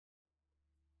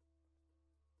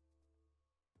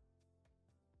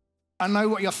I know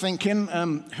what you're thinking.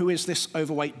 Who is this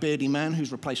overweight, beardy man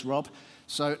who's replaced Rob?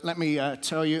 So let me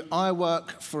tell you, I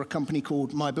work for a company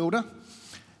called MyBuilder,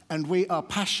 and we are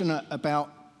passionate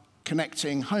about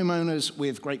connecting homeowners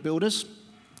with great builders,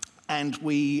 and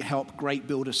we help great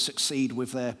builders succeed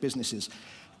with their businesses.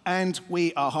 And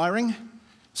we are hiring.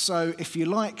 So if you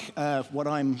like what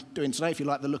I'm doing today, if you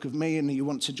like the look of me and you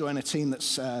want to join a team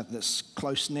that's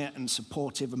close-knit and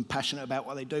supportive and passionate about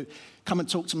what they do, come and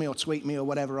talk to me or tweet me or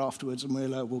whatever afterwards, and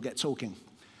we'll get talking.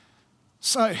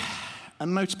 So a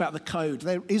note about the code.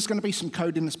 There is going to be some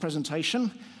code in this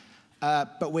presentation,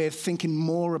 but we're thinking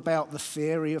more about the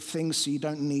theory of things, so you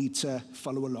don't need to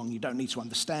follow along. You don't need to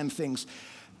understand things.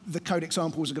 The code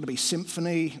examples are going to be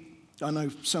Symfony. I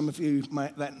know some of you,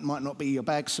 that might not be your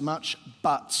bag so much,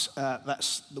 but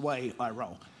that's the way I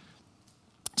roll.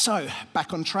 So,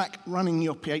 back on track, running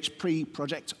your PHP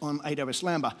project on AWS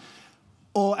Lambda,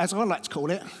 or as I like to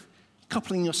call it,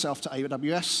 coupling yourself to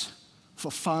AWS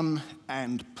for fun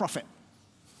and profit.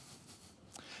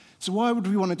 So why would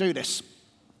we want to do this?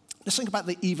 Let's think about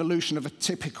the evolution of a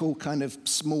typical kind of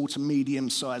small to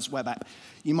medium-sized web app.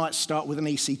 You might start with an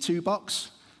EC2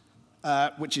 box,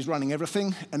 which is running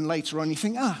everything, and later on you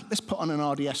think, let's put on an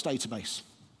RDS database.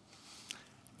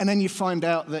 And then you find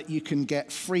out that you can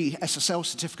get free SSL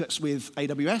certificates with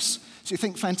AWS, so you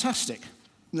think, fantastic,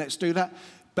 let's do that.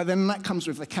 But then that comes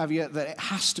with the caveat that it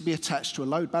has to be attached to a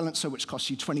load balancer, which costs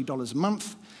you $20 a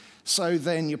month. So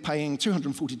then you're paying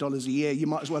 $240 a year. You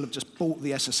might as well have just bought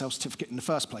the SSL certificate in the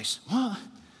first place. What?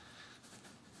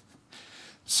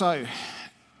 So a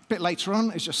bit later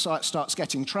on, as your site starts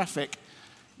getting traffic,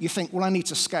 you think, well, I need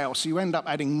to scale. So you end up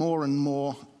adding more and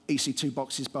more EC2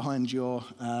 boxes behind your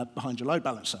load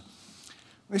balancer.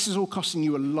 This is all costing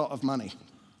you a lot of money.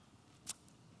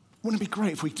 Wouldn't it be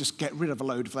great if we could just get rid of a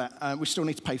load of that? We still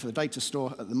need to pay for the data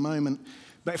store at the moment.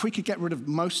 But if we could get rid of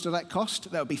most of that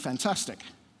cost, that would be fantastic.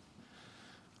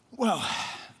 Well,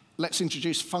 let's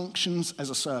introduce functions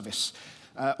as a service,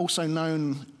 also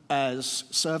known as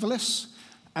serverless.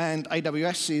 And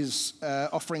AWS's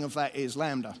offering of that is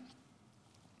Lambda.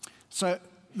 So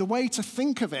the way to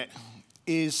think of it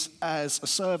is as a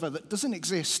server that doesn't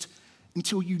exist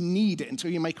until you need it, until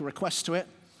you make a request to it,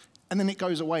 and then it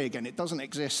goes away again. It doesn't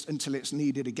exist until it's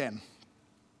needed again.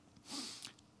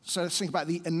 So let's think about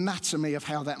the anatomy of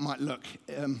how that might look.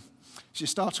 So you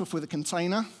start off with a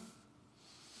container,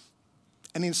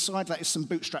 and inside that is some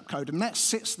Bootstrap code, and that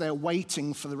sits there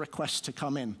waiting for the request to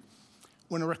come in.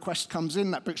 When a request comes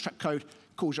in, that Bootstrap code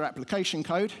calls your application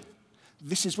code.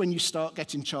 This is when you start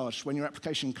getting charged, when your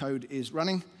application code is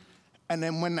running. And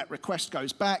then when that request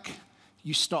goes back,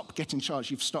 you stop getting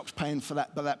charged. You've stopped paying for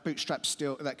that, but that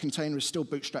container is still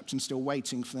bootstrapped and still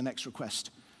waiting for the next request.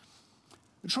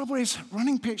 The trouble is,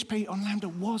 running PHP on Lambda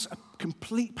was a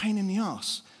complete pain in the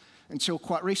ass until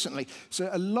quite recently. So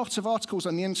a lot of articles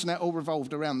on the internet all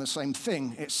revolved around the same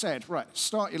thing. It said, right,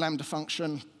 start your Lambda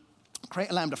function,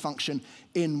 create a Lambda function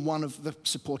in one of the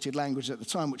supported languages at the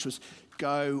time, which was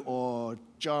Go or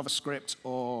JavaScript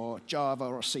or Java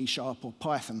or C# or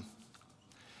Python.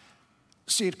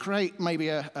 So you'd create maybe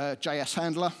a JS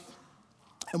handler,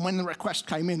 and when the request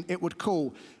came in, it would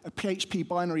call a PHP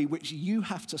binary which you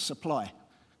have to supply,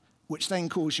 which then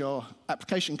calls your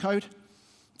application code,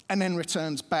 and then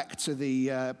returns back to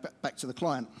the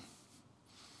client.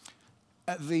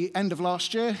 At the end of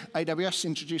last year, AWS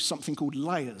introduced something called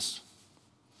layers,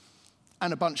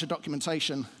 and a bunch of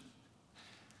documentation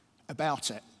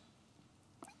about it.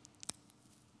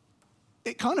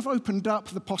 It kind of opened up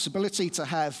the possibility to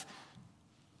have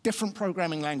different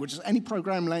programming languages, any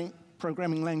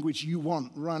programming language you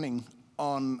want running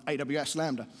on AWS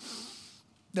Lambda.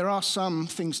 There are some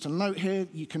things to note here.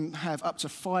 You can have up to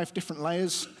 5 different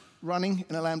layers running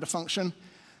in a Lambda function.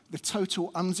 The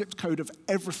total unzipped code of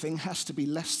everything has to be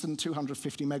less than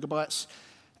 250 megabytes.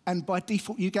 And by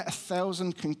default, you get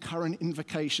 1,000 concurrent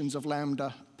invocations of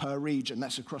Lambda per region.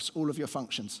 That's across all of your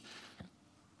functions.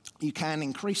 You can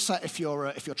increase that if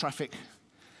your traffic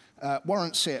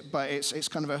warrants it, but it's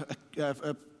kind of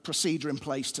a procedure in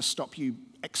place to stop you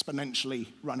exponentially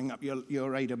running up your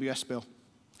AWS bill.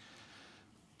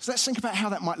 So let's think about how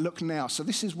that might look now. So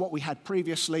this is what we had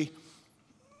previously,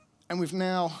 and we've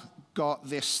now got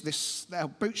this our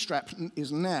Bootstrap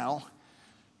is now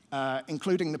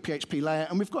including the PHP layer,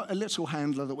 and we've got a little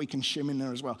handler that we can shim in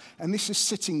there as well. And this is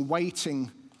sitting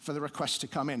waiting for the request to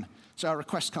come in. So our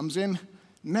request comes in.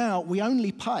 Now we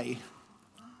only pay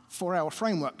for our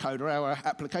framework code or our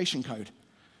application code.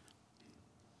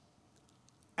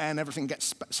 And everything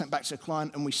gets sent back to the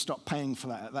client, and we stop paying for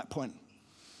that at that point.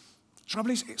 The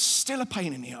trouble is, it's still a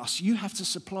pain in the ass. You have to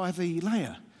supply the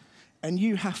layer, and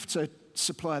you have to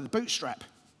supply the bootstrap.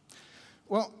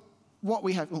 Well, what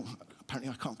we have, oh,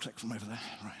 apparently I can't click from over there,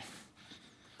 right.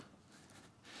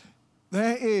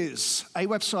 There is a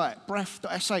website,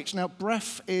 bref.sh. Now,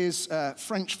 bref is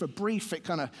French for brief. It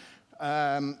kind of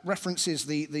references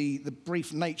the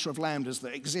brief nature of Lambdas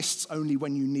that exists only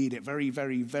when you need it. Very,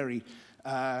 very, very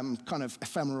kind of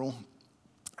ephemeral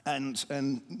and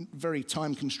very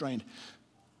time constrained.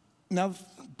 Now,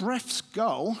 bref's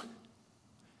goal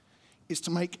is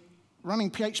to make running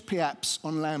PHP apps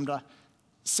on Lambda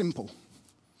simple.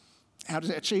 How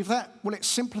does it achieve that? Well, it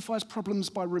simplifies problems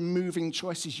by removing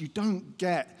choices. You don't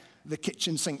get the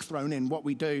kitchen sink thrown in. What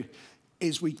we do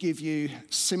is we give you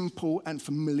simple and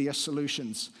familiar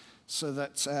solutions so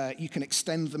that you can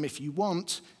extend them if you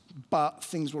want, but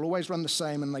things will always run the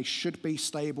same, and they should be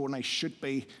stable, and they should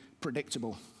be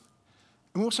predictable.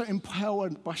 And we're also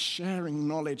empowered by sharing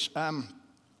knowledge,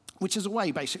 which is a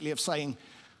way, basically, of saying,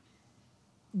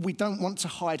 we don't want to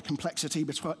hide complexity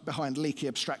behind leaky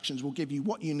abstractions. We'll give you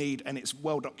what you need, and it's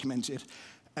well documented,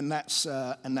 and that's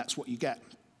what you get.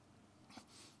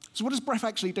 So what does bref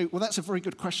actually do? Well, that's a very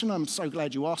good question. I'm so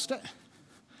glad you asked it.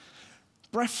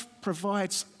 Bref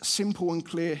provides simple and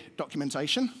clear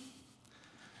documentation.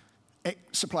 It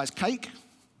supplies cake,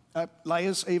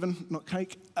 layers even, not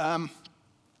cake, and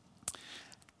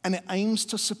it aims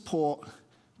to support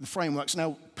the frameworks.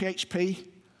 Now, PHP,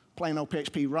 plain old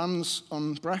PHP runs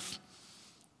on bref.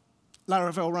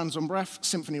 Laravel runs on bref.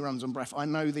 Symfony runs on bref. I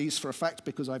know these for a fact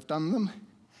because I've done them.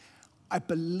 I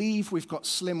believe we've got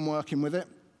Slim working with it,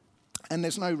 and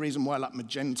there's no reason why like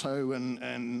Magento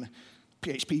and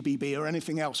PHP BB or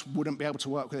anything else wouldn't be able to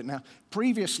work with it now.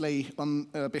 Previously,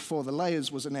 before the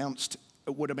layers was announced,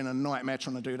 it would have been a nightmare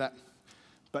trying to do that.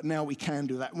 But now we can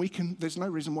do that. There's no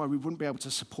reason why we wouldn't be able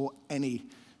to support any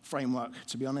framework,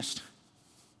 to be honest.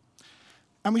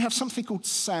 And we have something called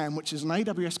SAM, which is an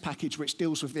AWS package which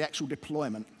deals with the actual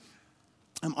deployment.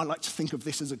 I like to think of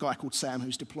this as a guy called Sam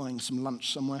who's deploying some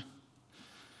lunch somewhere.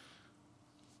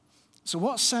 So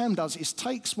what SAM does is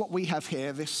takes what we have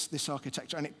here, this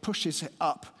architecture, and it pushes it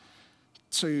up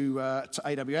to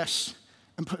AWS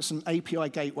and puts an API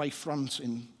gateway front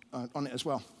on it as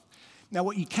well. Now,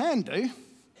 what you can do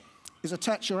is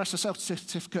attach your SSL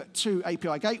certificate to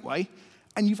API gateway,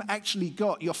 and you've actually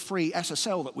got your free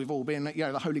SSL that we've all been,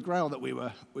 the holy grail that we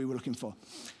were looking for.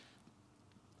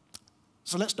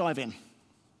 So let's dive in.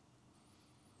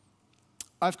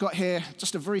 I've got here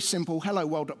just a very simple hello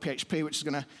world.php, which is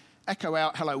going to echo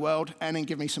out hello world and then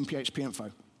give me some PHP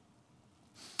info.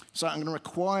 So I'm going to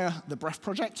require the bref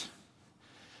project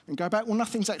and go back. Well,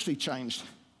 nothing's actually changed.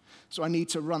 So I need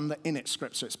to run the init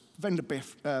script. So it's vendor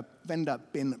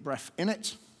bin bref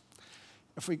init.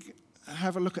 If we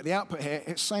have a look at the output here,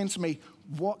 it's saying to me,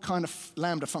 what kind of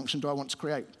Lambda function do I want to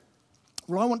create?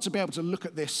 Well, I want to be able to look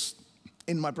at this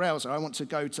in my browser. I want to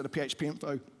go to the PHP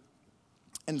info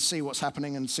and see what's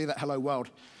happening and see that hello world.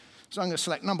 So I'm going to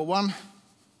select number 1.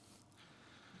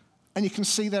 And you can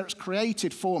see there it's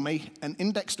created for me an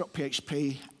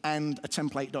index.php and a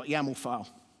template.yaml file.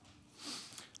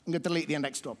 I'm going to delete the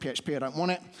index.php. I don't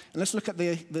want it. And let's look at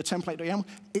the template.yaml.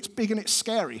 It's big and it's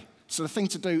scary. So the thing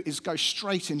to do is go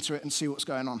straight into it and see what's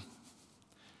going on.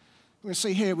 We can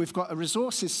see here we've got a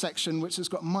resources section which has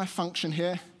got my function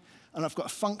here, and I've got a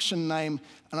function name,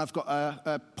 and I've got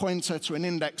a pointer to an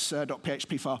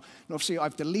index.php file. And obviously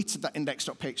I've deleted that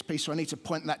index.php, so I need to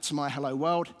point that to my hello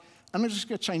world. And I'm just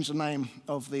going to change the name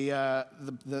of the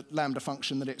Lambda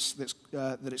function that it's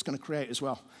going to create as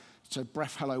well. So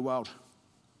bref hello world.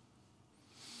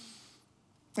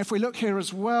 If we look here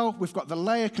as well, we've got the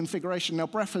layer configuration. Now,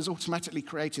 bref has automatically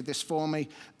created this for me,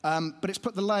 but it's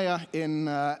put the layer in,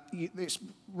 it's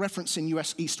referencing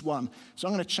US East 1. So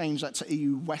I'm going to change that to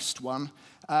EU West 1.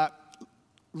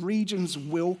 Regions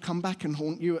will come back and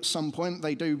haunt you at some point.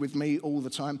 They do with me all the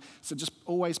time. So just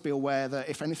always be aware that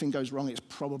if anything goes wrong, it's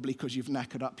probably because you've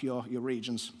knackered up your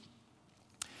regions.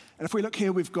 And if we look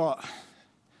here, we've got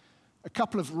a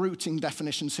couple of routing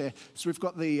definitions here. So we've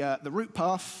got the route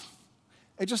path.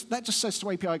 That just says to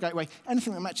API gateway,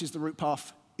 anything that matches the route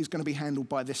path is going to be handled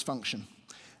by this function.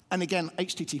 And again,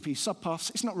 HTTP subpaths,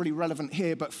 it's not really relevant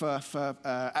here, but for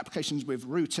applications with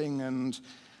routing and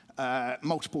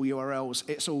multiple URLs,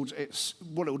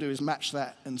 what it will do is match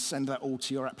that and send that all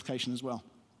to your application as well.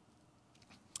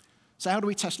 So how do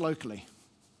we test locally?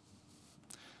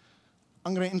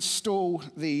 I'm going to install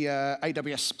the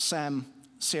AWS SAM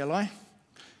CLI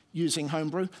using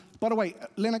Homebrew. By the way,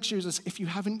 Linux users, if you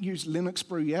haven't used Linux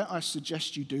Brew yet, I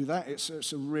suggest you do that.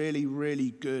 It's a really,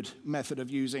 really good method of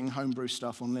using Homebrew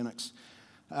stuff on Linux.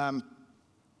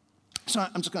 So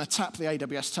I'm just going to tap the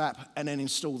AWS tap and then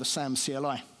install the SAM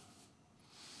CLI.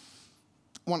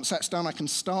 Once that's done, I can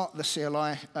start the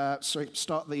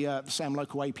start the SAM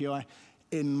local API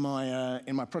in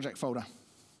my project folder.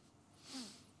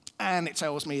 And it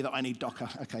tells me that I need Docker.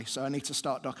 Okay, so I need to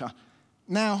start Docker.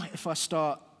 Now, if I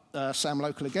start SAM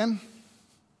local again,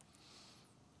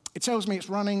 it tells me it's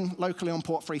running locally on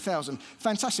port 3000.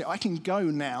 Fantastic, I can go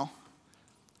now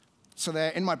to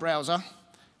there in my browser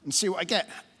and see what I get.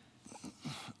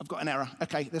 I've got an error.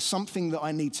 Okay, there's something that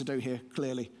I need to do here,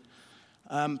 clearly.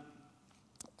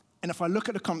 And if I look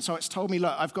at the console, it's told me,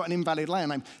 look, I've got an invalid layer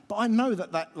name. But I know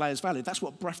that that layer is valid. That's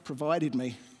what Bref provided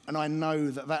me. And I know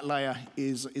that that layer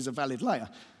is a valid layer.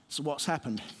 So what's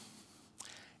happened?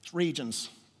 It's regions.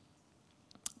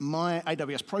 My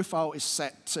AWS profile is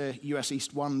set to US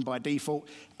East 1 by default,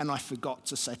 and I forgot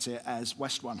to set it as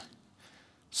West 1.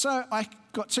 So I've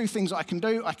got two things that I can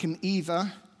do. I can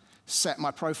either set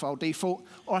my profile default,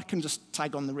 or I can just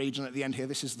tag on the region at the end here.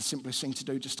 This is the simplest thing to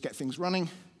do just to get things running.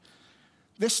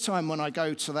 This time when I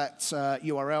go to that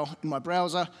URL in my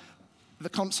browser, the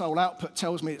console output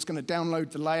tells me it's going to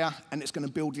download the layer and it's going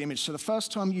to build the image. So the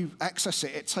first time you access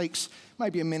it, it takes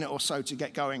maybe a minute or so to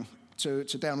get going, to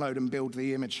download and build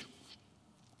the image.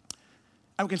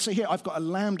 And we can see here I've got a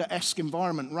Lambda-esque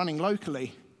environment running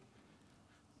locally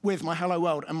with my hello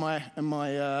world and my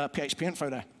PHP info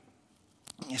there.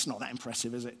 It's not that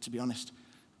impressive, is it, to be honest?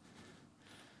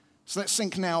 So let's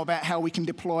think now about how we can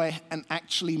deploy and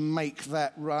actually make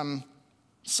that run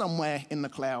somewhere in the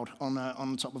cloud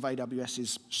on top of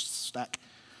AWS's stack.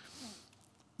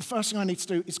 The first thing I need to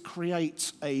do is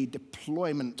create a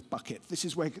deployment bucket. This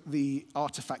is where the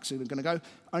artifacts are going to go.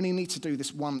 I only need to do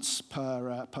this once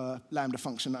per Lambda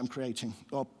function that I'm creating,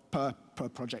 or per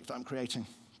project that I'm creating.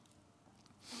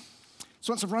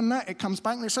 So once I've run that, it comes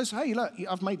back and it says, hey, look,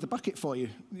 I've made the bucket for you.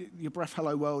 Your Bref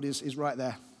hello world is right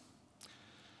there.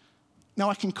 Now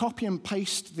I can copy and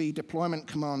paste the deployment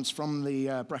commands from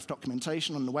the Bref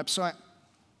documentation on the website.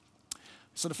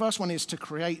 So the first one is to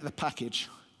create the package,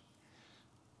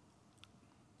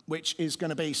 which is going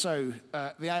to be,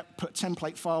 the output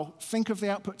template file. Think of the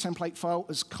output template file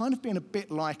as kind of being a bit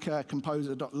like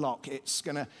composer.lock. It's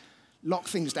going to lock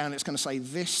things down. It's going to say,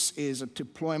 this is a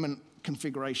deployment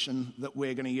configuration that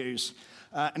we're going to use.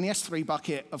 And the S3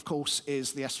 bucket, of course,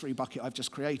 is the S3 bucket I've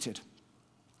just created.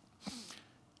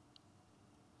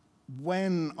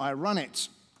 When I run it,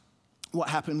 what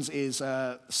happens is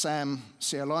SAM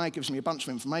CLI gives me a bunch of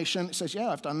information. It says, yeah,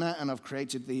 I've done that, and I've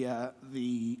created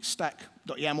the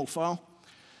stack.yaml file.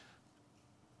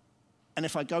 And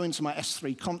if I go into my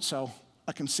S3 console,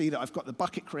 I can see that I've got the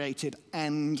bucket created,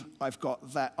 and I've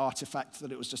got that artifact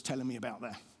that it was just telling me about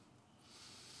there.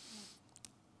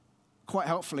 Quite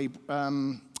helpfully,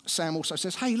 SAM also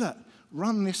says, hey, look,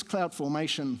 run this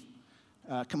CloudFormation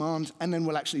command, and then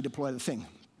we'll actually deploy the thing.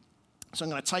 So I'm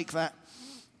going to take that,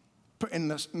 put in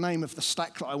the name of the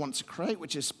stack that I want to create,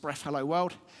 which is Bref hello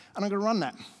world, and I'm going to run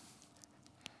that.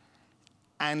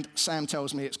 And SAM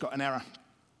tells me it's got an error.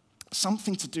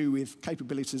 Something to do with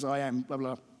capabilities IAM, blah,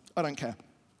 blah, blah. I don't care.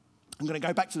 I'm going to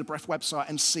go back to the Bref website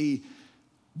and see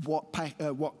what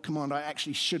command I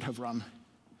actually should have run.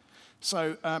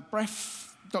 So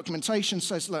Bref documentation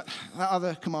says, look, that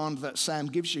other command that SAM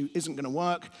gives you isn't going to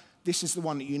work. This is the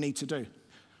one that you need to do.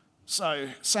 So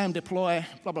SAM deploy,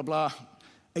 blah, blah, blah.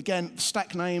 Again,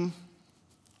 stack name,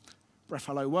 Bref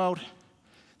hello world.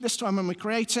 This time when we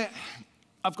create it,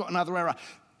 I've got another error.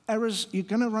 Errors, you're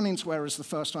going to run into errors the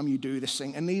first time you do this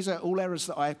thing. And these are all errors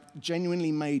that I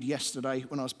genuinely made yesterday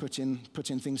when I was putting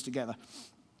things together.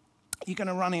 You're going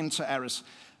to run into errors.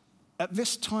 At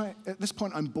this point,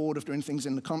 I'm bored of doing things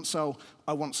in the console.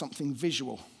 I want something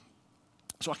visual.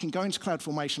 So I can go into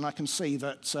CloudFormation. I can see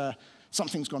that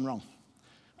something's gone wrong.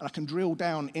 And I can drill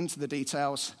down into the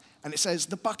details. And it says,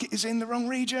 the bucket is in the wrong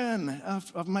region.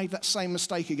 I've made that same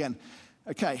mistake again.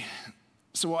 OK,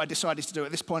 so what I decided to do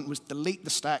at this point was delete the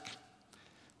stack,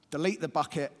 delete the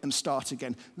bucket, and start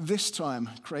again. This time,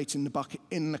 creating the bucket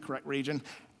in the correct region.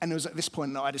 And it was at this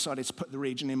point that I decided to put the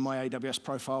region in my AWS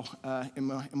profile, in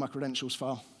my credentials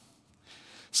file.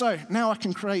 So now I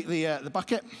can create the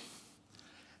bucket,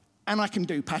 and I can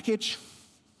do package,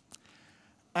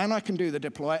 and I can do the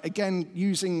deploy, again,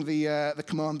 using the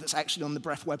command that's actually on the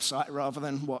Bref website rather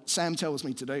than what SAM tells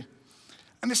me to do.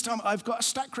 And this time, I've got a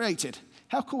stack created.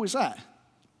 How cool is that?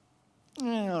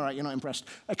 Yeah, all right, you're not impressed.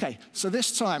 OK, so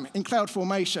this time, in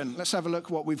CloudFormation, let's have a look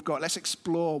at what we've got. Let's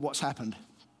explore what's happened.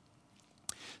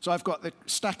 So I've got the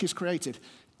stack is created.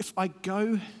 If I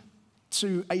go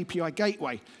to API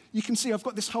Gateway, you can see I've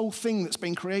got this whole thing that's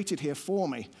been created here for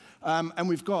me. And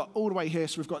we've got all the way here,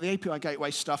 so we've got the API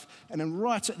Gateway stuff. And then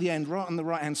right at the end, right on the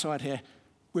right-hand side here,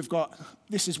 we've got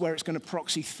this is where it's going to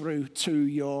proxy through to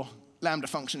your Lambda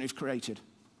function we've created,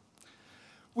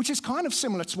 which is kind of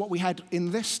similar to what we had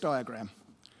in this diagram.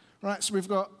 Right, so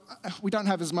we don't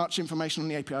have as much information on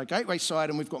the API gateway side,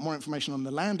 and we've got more information on the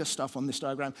Lambda stuff on this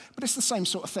diagram, but it's the same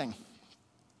sort of thing.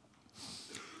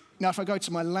 Now, if I go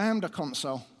to my Lambda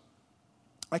console,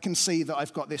 I can see that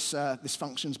I've got this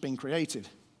function's being created.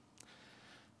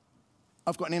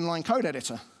 I've got an inline code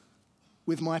editor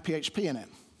with my PHP in it.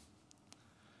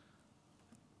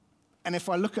 And if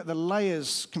I look at the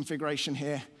layers configuration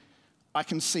here, I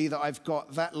can see that I've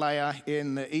got that layer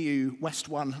in the EU West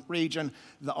 1 region.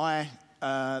 The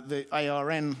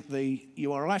ARN, the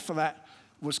URI for that,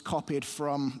 was copied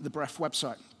from the Bref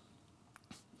website.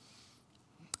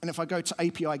 And if I go to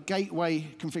API gateway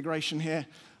configuration here,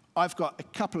 I've got a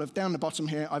couple of, down the bottom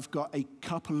here, I've got a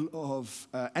couple of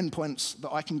endpoints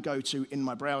that I can go to in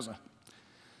my browser.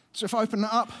 So if I open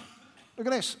that up, look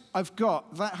at this. I've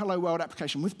got that Hello World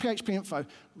application with PHP info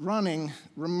running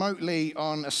remotely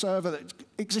on a server that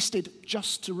existed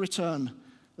just to return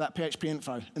that PHP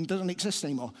info and doesn't exist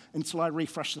anymore until I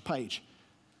refresh the page.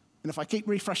 And if I keep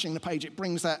refreshing the page, it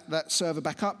brings that server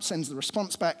back up, sends the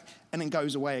response back, and then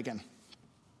goes away again.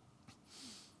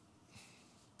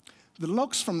 The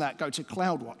logs from that go to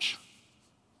CloudWatch.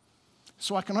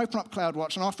 So I can open up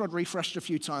CloudWatch, and after I'd refreshed a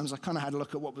few times, I kind of had a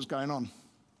look at what was going on.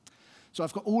 So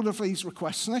I've got all of these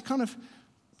requests, and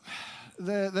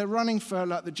they're running for,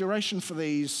 like, the duration for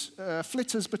these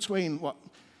flitters between,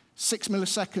 6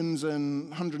 milliseconds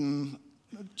and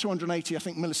 280, I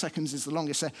think, milliseconds is the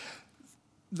longest there.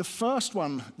 The first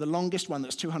one, the longest one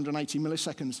that's 280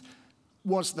 milliseconds,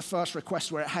 was the first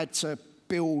request where it had to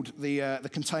build the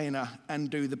container and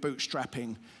do the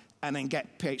bootstrapping and then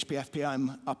get PHP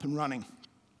FPM up and running.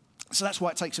 So that's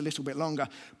why it takes a little bit longer.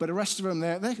 But the rest of them,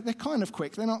 they're kind of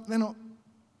quick. They're not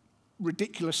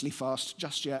ridiculously fast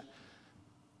just yet.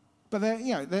 But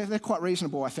they're quite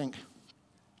reasonable, I think.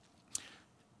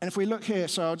 And if we look here,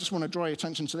 so I just want to draw your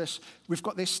attention to this. We've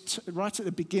got this, right at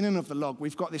the beginning of the log,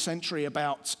 we've got this entry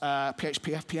about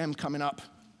PHP FPM coming up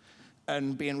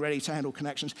and being ready to handle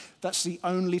connections. That's the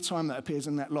only time that appears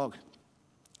in that log.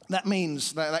 That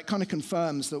means that kind of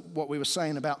confirms that what we were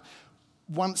saying about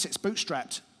once it's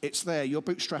bootstrapped, it's there. Your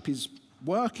bootstrap is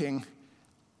working,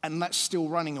 and that's still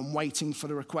running and waiting for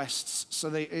the requests.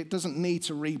 So it doesn't need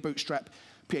to re-bootstrap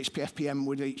PHP FPM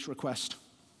with each request.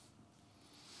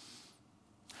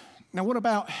 Now, what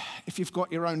about if you've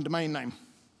got your own domain name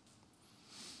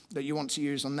that you want to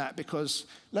use on that? Because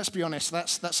let's be honest,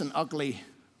 that's an ugly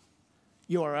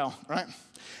URL, right?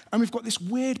 And we've got this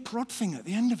weird prod thing at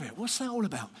the end of it. What's that all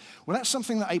about? Well, that's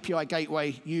something that API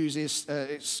Gateway uses.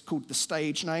 It's called the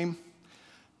stage name.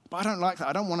 But I don't like that.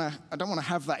 I don't want to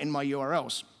have that in my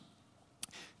URLs.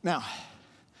 Now,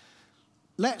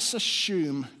 let's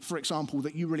assume, for example,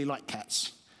 that you really like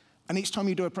cats. And each time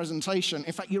you do a presentation,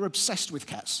 in fact, you're obsessed with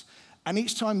cats. And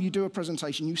each time you do a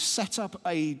presentation, you set up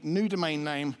a new domain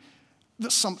name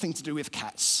that's something to do with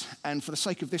cats. And for the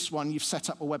sake of this one, you've set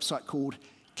up a website called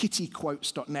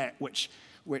kittyquotes.net,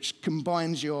 which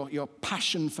combines your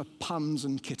passion for puns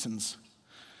and kittens.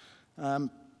 And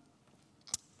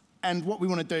what we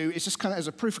want to do is just kind of as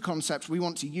a proof of concept, we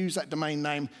want to use that domain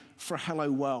name for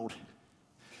Hello World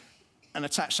and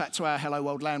attach that to our Hello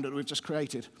World Lambda that we've just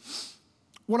created.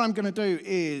 What I'm going to do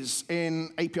is,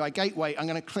 in API Gateway, I'm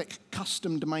going to click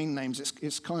Custom Domain Names.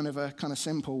 It's kind of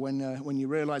simple when you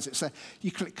realize it's there.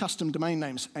 You click Custom Domain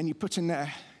Names, and you put in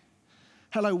there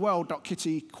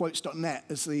helloworld.kittyquotes.net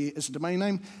as the domain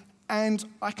name, and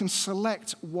I can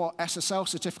select what SSL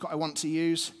certificate I want to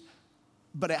use,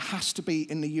 but it has to be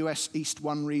in the US East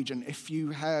 1 region. If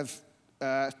you have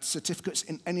certificates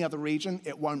in any other region,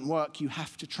 it won't work. You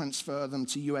have to transfer them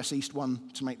to US East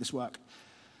 1 to make this work.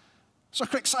 So I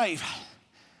click Save.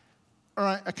 All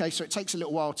right, OK, so it takes a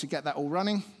little while to get that all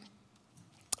running.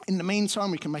 In the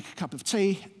meantime, we can make a cup of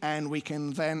tea, and we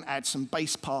can then add some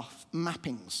base path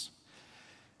mappings.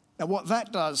 Now, what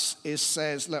that does is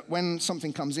says, look, when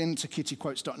something comes into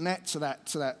kittyquotes.net to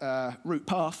that root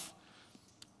path,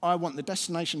 I want the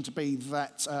destination to be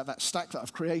that stack that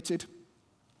I've created,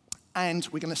 and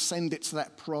we're going to send it to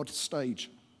that prod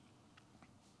stage.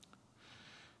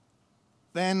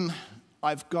 Then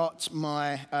I've got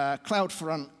my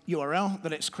CloudFront URL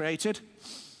that it's created,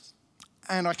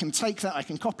 and I can take that, I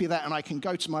can copy that, and I can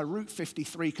go to my Route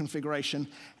 53 configuration,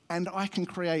 and I can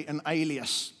create an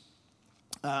alias.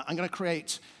 I'm going to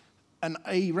create an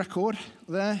A record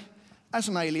there as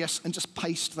an alias and just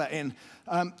paste that in.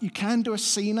 You can do a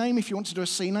CNAME if you want to do a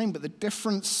CNAME, but the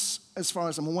difference, as far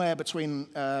as I'm aware, between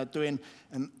doing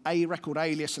an A record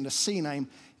alias and a CNAME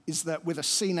is that with a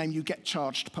CNAME, you get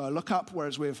charged per lookup,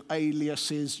 whereas with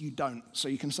aliases, you don't. So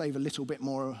you can save a little bit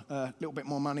more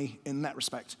money in that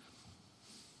respect.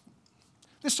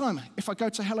 This time, if I go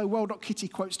to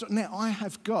helloworld.kittyquotes.net, I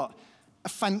have got a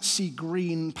fancy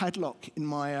green padlock in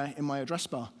my address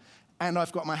bar. And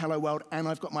I've got my Hello World, and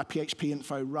I've got my PHP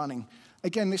info running.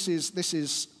 Again, this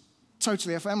is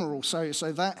totally ephemeral, so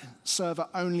that server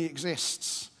only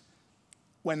exists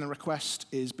when the request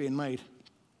is being made.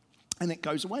 And it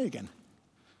goes away again,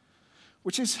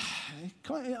 which is,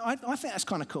 I think that's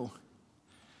kind of cool.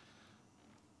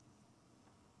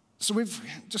 So we've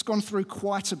just gone through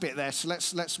quite a bit there, so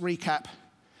let's recap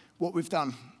what we've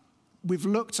done. We've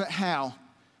looked at how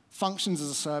functions as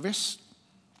a service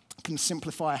can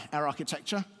simplify our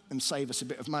architecture and save us a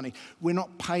bit of money. We're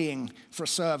not paying for a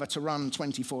server to run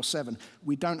 24/7.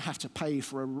 We don't have to pay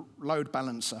for a load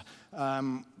balancer.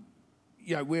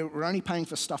 We're only paying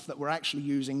for stuff that we're actually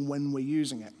using when we're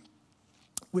using it.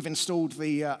 We've installed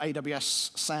the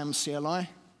AWS SAM CLI.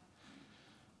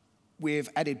 We've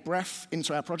added Bref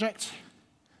into our project.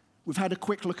 We've had a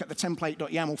quick look at the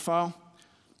template.yaml file.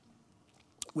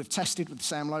 We've tested with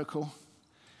SAM local.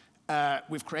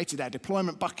 We've created our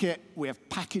deployment bucket. We have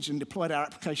packaged and deployed our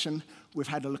application. We've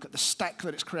had a look at the stack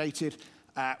that it's created.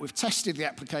 We've tested the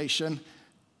application.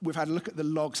 We've had a look at the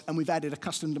logs, and we've added a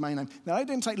custom domain name. Now, it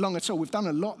didn't take long at all. We've done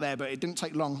a lot there, but it didn't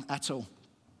take long at all.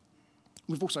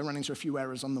 We've also run into a few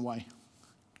errors on the way.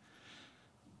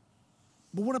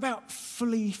 But what about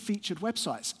fully featured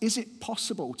websites? Is it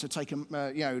possible to take a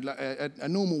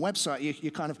normal website,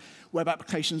 your kind of web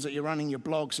applications that you're running, your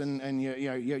blogs and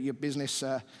your business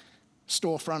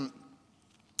storefront,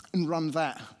 and run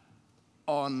that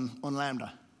on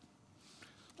Lambda?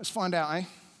 Let's find out, eh?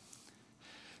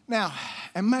 Now,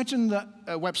 imagine that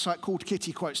a website called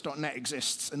kittyquotes.net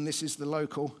exists, and this is the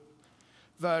local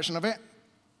version of it,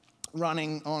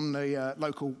 running on the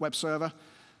local web server.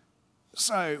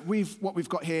 So what we've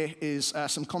got here is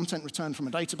some content returned from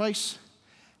a database,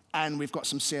 and we've got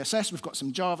some CSS, we've got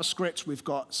some JavaScript, we've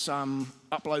got some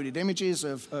uploaded images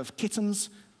of kittens.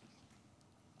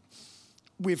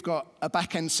 We've got a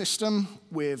back-end system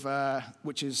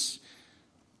which is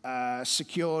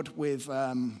secured with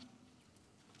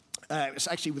it's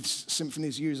actually with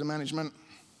Symfony's user management.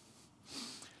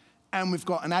 And we've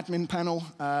got an admin panel,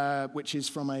 which is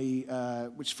from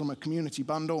a community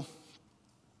bundle.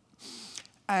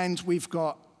 And we've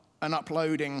got an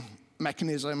uploading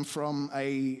mechanism from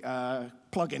a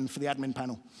plugin for the admin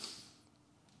panel.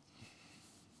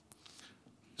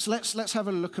 So let's have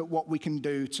a look at what we can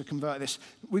do to convert this.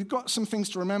 We've got some things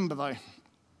to remember, though.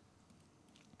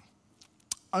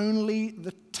 Only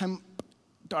the temp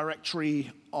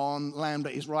directory on Lambda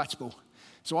is writable.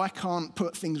 So I can't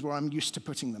put things where I'm used to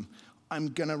putting them. I'm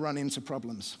going to run into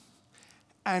problems.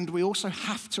 And we also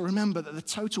have to remember that the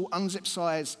total unzip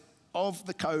size of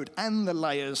the code and the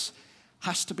layers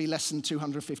has to be less than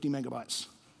 250 megabytes.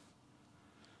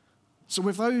 So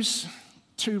with those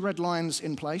two red lines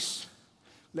in place,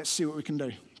 let's see what we can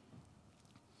do.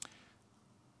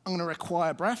 I'm going to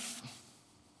require Bref,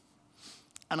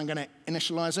 and I'm going to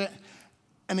initialize it.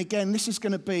 And again, this is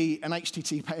going to be an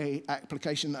HTTP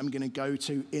application that I'm going to go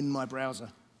to in my browser.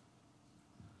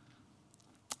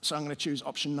 So I'm going to choose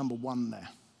option number 1 there.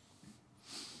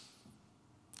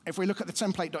 If we look at the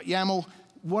template.yaml,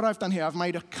 what I've done here, I've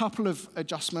made a couple of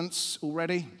adjustments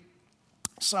already.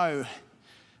 So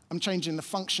I'm changing the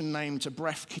function name to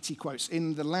Bref Kitty Quotes.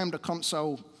 In the Lambda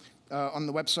console on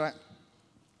the website,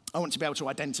 I want to be able to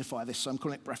identify this, so I'm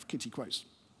calling it Bref Kitty Quotes.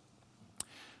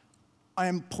 I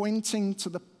am pointing to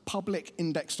the public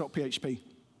index.php,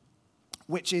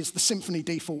 which is the Symfony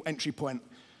default entry point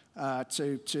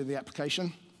to the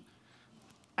application.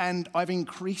 And I've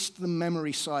increased the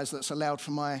memory size that's allowed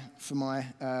for my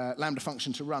Lambda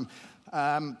function to run.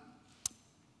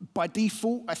 By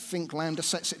default, I think Lambda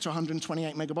sets it to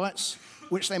 128 megabytes,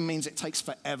 which then means it takes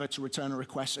forever to return a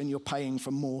request, and you're paying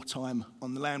for more time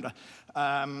on the Lambda.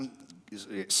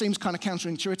 It seems kind of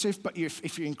counterintuitive, but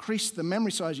if you increase the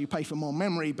memory size, you pay for more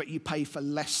memory, but you pay for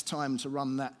less time to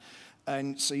run that.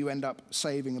 And so you end up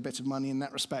saving a bit of money in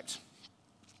that respect.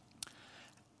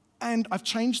 And I've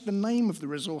changed the name of the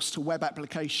resource to web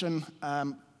application.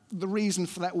 The reason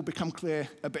for that will become clear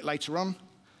a bit later on.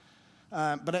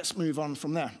 But let's move on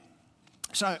from there.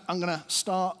 So I'm going to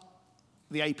start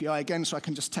the API again so I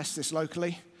can just test this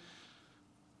locally.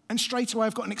 And straight away,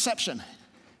 I've got an exception.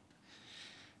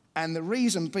 And the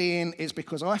reason being is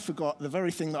because I forgot the very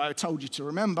thing that I told you to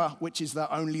remember, which is that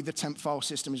only the temp file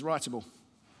system is writable.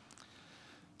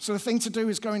 So the thing to do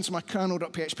is go into my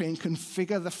kernel.php and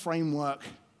configure the framework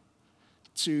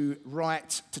to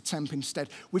write to temp instead.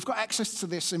 We've got access to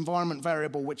this environment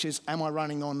variable, which is, am I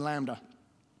running on Lambda?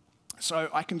 So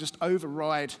I can just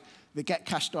override the get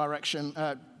cache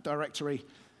directory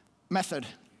method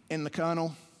in the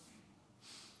kernel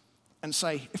and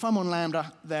say, if I'm on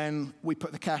Lambda, then we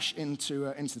put the cache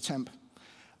into temp.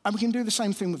 And we can do the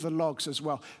same thing with the logs as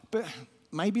well. But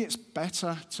maybe it's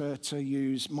better to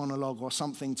use Monolog or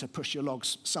something to push your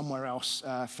logs somewhere else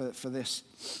for this.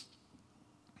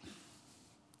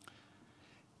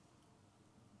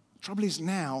 Trouble is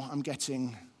now I'm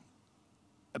getting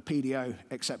a PDO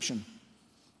exception.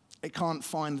 It can't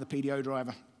find the PDO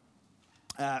driver,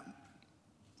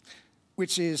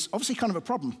 which is obviously kind of a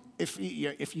problem. If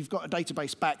you've got a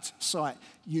database-backed site,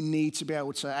 you need to be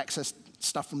able to access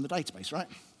stuff from the database, right?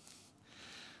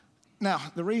 Now,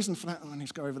 the reason for that, I need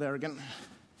to go over there again.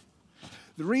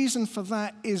 The reason for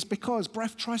that is because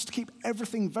Bref tries to keep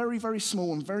everything very, very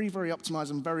small and very, very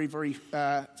optimized and very, very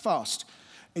fast.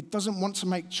 It doesn't want to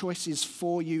make choices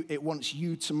for you. It wants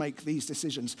you to make these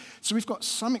decisions. So we've got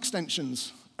some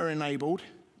extensions are enabled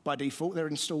by default. They're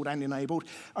installed and enabled.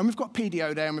 And we've got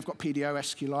PDO there, and we've got PDO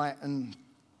SQLite, and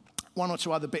one or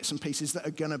two other bits and pieces that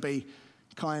are going to be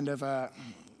kind of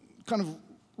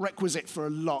requisite for a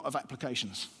lot of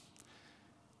applications.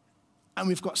 And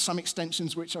we've got some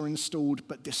extensions which are installed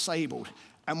but disabled.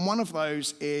 And one of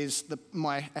those is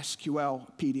my SQL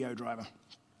PDO driver.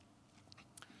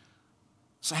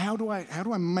 So how do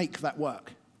I make that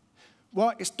work?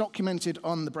 Well, it's documented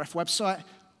on the Bref website.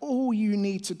 All you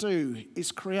need to do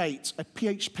is create a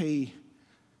php/conf.d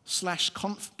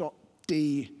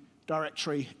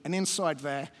directory, and inside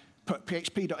there, put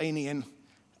php.ini in,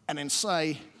 and then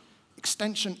say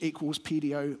extension equals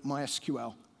PDO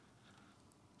MySQL.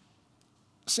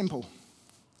 Simple.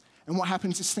 And what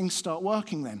happens is things start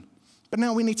working then. But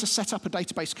now we need to set up a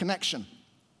database connection.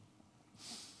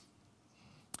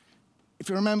 If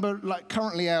you remember, like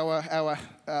currently our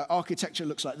architecture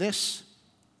looks like this.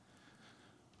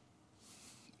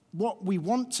 What we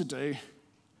want to do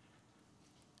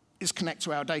is connect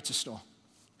to our data store.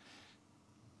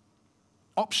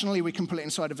 Optionally, we can put it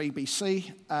inside a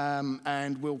VPC,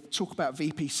 and we'll talk about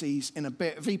VPCs in a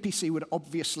bit. VPC would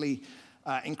obviously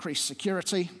increase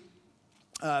security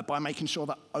by making sure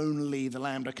that only the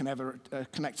Lambda can ever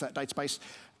connect to that database.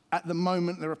 At the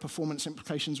moment, there are performance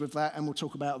implications with that, and we'll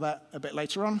talk about that a bit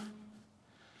later on.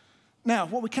 Now,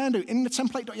 what we can do, in the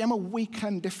template.yaml, we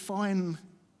can define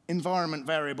environment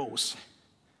variables.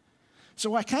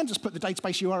 So I can just put the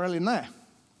database URL in there.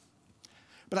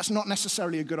 But that's not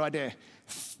necessarily a good idea.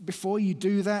 Before you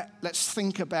do that, let's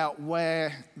think about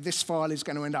where this file is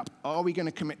going to end up. Are we going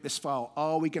to commit this file?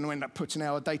 Are we going to end up putting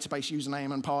our database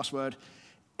username and password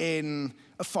in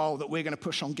a file that we're going to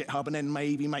push on GitHub and then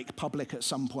maybe make public at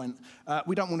some point?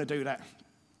 We don't want to do that.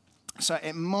 So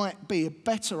it might be a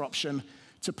better option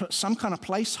to put some kind of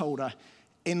placeholder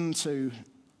into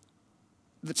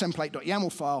the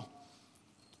template.yaml file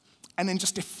and then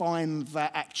just define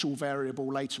that actual variable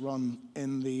later on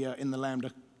in the Lambda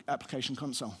application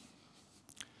console.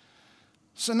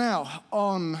 So now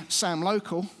on SAM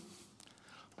local,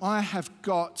 I have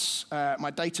got my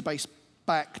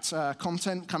database-backed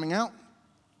content coming out,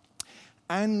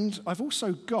 and I've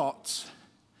also got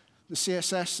the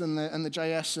CSS and the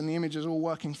JS and the images all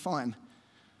working fine.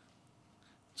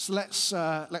 So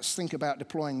let's think about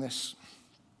deploying this.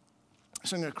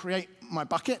 So I'm going to create my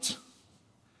bucket,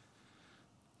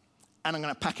 and I'm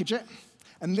going to package it.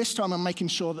 And this time I'm making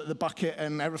sure that the bucket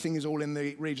and everything is all in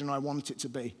the region I want it to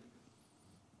be.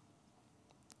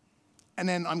 And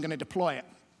then I'm going to deploy it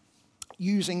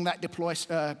using that deploy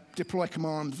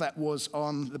command that was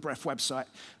on the Bref website.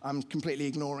 I'm completely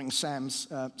ignoring Sam's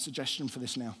suggestion for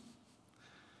this now.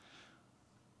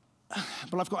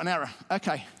 But I've got an error.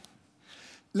 OK.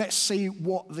 Let's see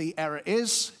what the error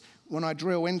is. When I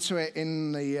drill into it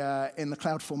in the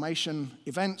CloudFormation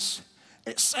events,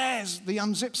 it says the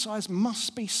unzip size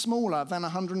must be smaller than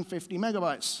 150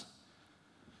 megabytes.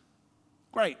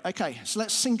 Great, OK, so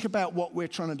let's think about what we're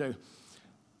trying to do.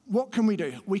 What can we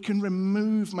do? We can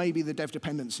remove maybe the dev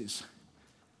dependencies.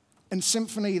 In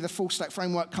Symfony, the full stack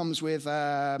framework comes with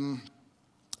a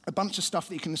bunch of stuff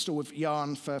that you can install with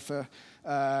Yarn for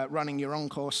running your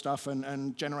on-core stuff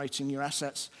and generating your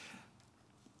assets.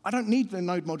 I don't need the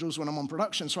node modules when I'm on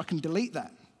production, so I can delete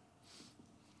that.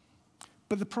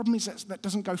 But the problem is that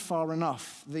doesn't go far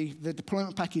enough. The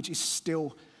deployment package is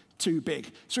still too big.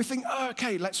 So we think, oh,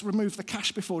 OK, let's remove the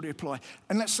cache before deploy.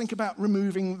 And let's think about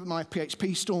removing my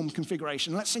PHP Storm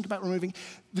configuration. Let's think about removing.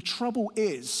 The trouble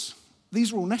is,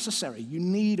 these are all necessary. You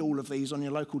need all of these on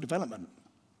your local development.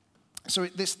 So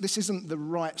this isn't the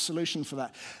right solution for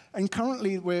that. And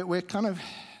currently, we're kind of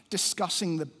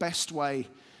discussing the best way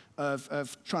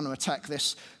of trying to attack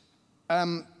this.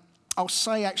 I'll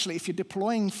say, actually, if you're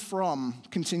deploying from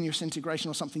continuous integration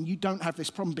or something, you don't have this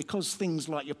problem because things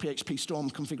like your PHP Storm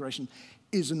configuration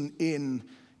isn't in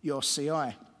your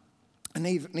CI. And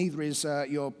neither is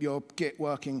your Git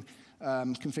working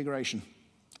configuration.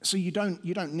 So you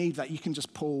don't need that. You can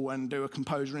just pull and do a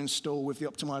composer install with the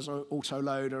optimizer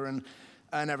autoloader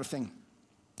and everything.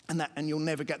 And you'll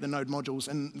never get the node modules,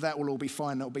 and that will all be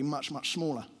fine. It'll be much, much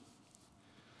smaller.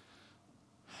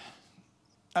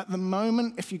 At the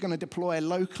moment, if you're going to deploy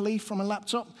locally from a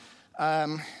laptop,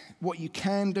 what you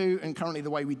can do, and currently the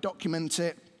way we document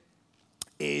it,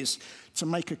 is to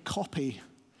make a copy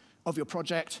of your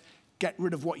project, get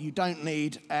rid of what you don't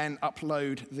need, and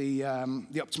upload the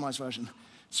optimized version.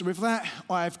 So with that,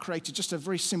 I've created just a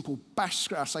very simple bash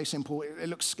script. I say simple, it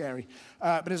looks scary.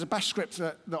 But there's a bash script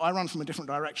that I run from a different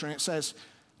directory, and it says,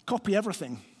 copy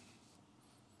everything,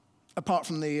 apart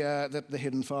from the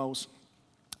hidden files.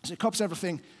 So it copies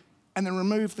everything, and then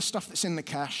remove the stuff that's in the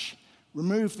cache,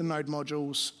 remove the node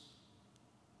modules,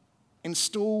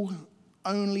 install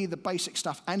only the basic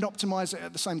stuff, and optimize it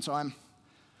at the same time.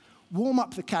 Warm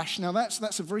up the cache. Now,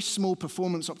 that's a very small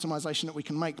performance optimization that we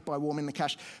can make by warming the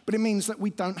cache, but it means that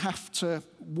we don't have to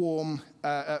warm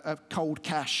a cold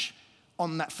cache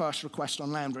on that first request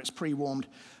on Lambda. It's pre-warmed.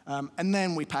 And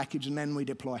then we package, and then we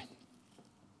deploy.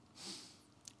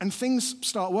 And things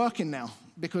start working now,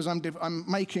 because I'm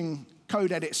making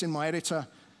code edits in my editor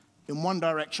in one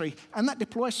directory, and that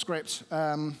deploy script,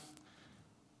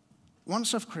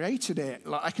 once I've created it,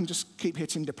 I can just keep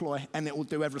hitting deploy, and it will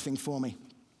do everything for me.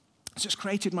 So it's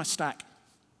created my stack.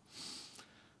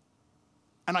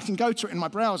 And I can go to it in my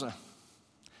browser.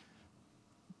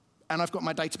 And I've got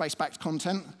my database-backed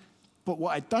content. But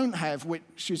what I don't have,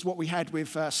 which is what we had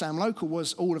with SAM Local,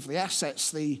 was all of the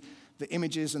assets, the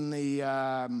images and the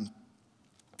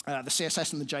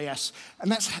CSS and the JS.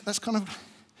 And that's kind of,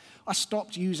 I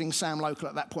stopped using SAM Local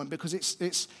at that point because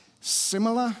it's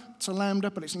similar to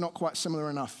Lambda, but it's not quite similar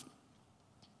enough.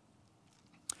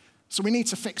 So we need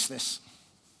to fix this.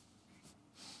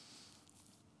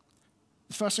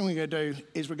 The first thing we're going to do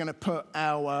is we're going to put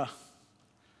our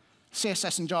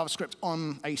CSS and JavaScript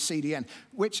on a CDN,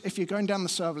 which, if you're going down the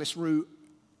serverless route,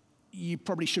 you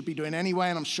probably should be doing anyway,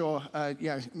 and I'm sure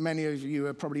many of you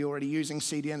are probably already using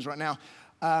CDNs right now.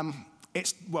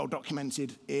 It's well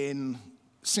documented in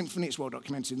Symfony, it's well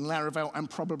documented in Laravel, and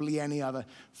probably any other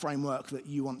framework that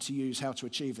you want to use how to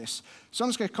achieve this. So I'm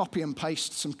just going to copy and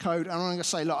paste some code, and I'm going to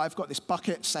say, look, I've got this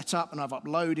bucket set up, and I've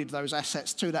uploaded those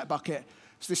assets to that bucket,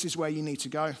 so this is where you need to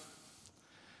go.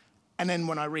 And then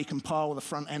when I recompile the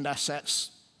front-end assets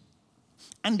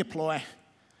and deploy,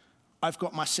 I've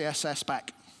got my CSS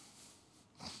back.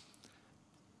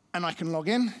 And I can log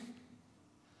in.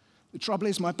 The trouble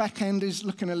is my back-end is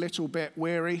looking a little bit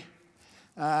weary.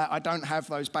 I don't have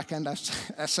those back-end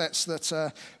assets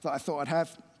that I thought I'd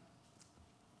have.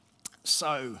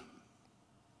 So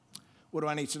what do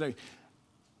I need to do?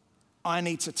 I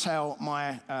need to tell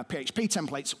my PHP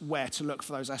templates where to look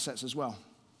for those assets as well.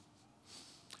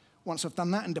 Once I've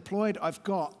done that and deployed, I've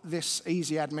got this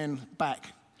easy admin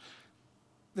back.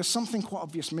 There's something quite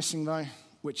obvious missing, though,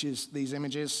 which is these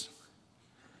images.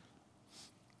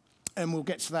 And we'll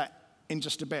get to that in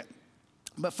just a bit.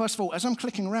 But first of all, as I'm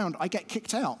clicking around, I get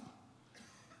kicked out.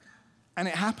 And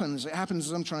it happens. It happens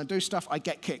as I'm trying to do stuff, I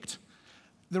get kicked.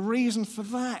 The reason for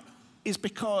that is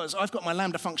because I've got my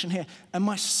Lambda function here, and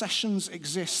my sessions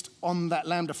exist on that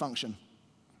Lambda function.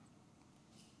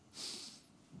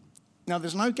 Now,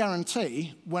 there's no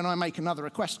guarantee when I make another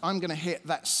request, I'm going to hit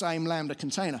that same Lambda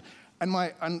container. And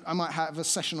I might have a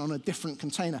session on a different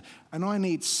container. And I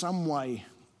need some way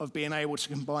of being able to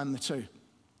combine the two.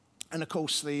 And of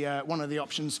course, one of the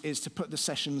options is to put the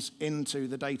sessions into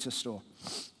the data store.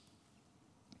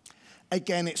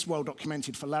 Again, it's well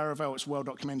documented for Laravel, it's well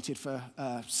documented for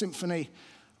Symfony,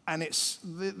 and it's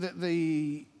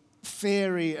the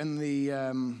theory and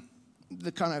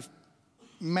the kind of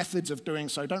methods of doing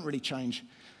so don't really change.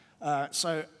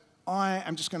 So I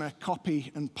am just going to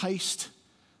copy and paste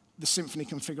the Symfony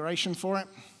configuration for it.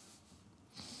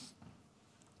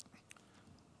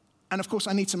 And of course,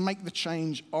 I need to make the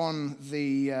change on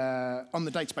the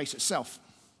database itself.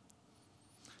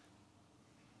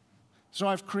 So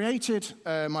I've created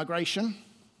a migration,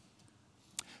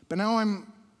 but now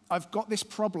I've got this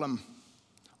problem.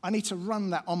 I need to run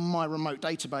that on my remote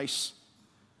database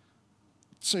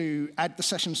to add the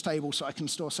sessions table so I can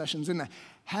store sessions in there.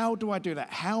 How do I do that?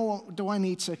 How do I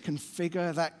need to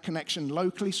configure that connection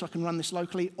locally so I can run this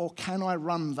locally, or can I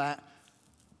run that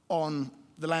on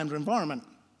the Lambda environment?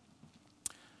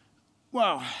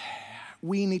 Well,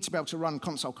 we need to be able to run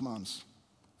console commands.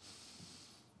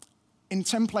 In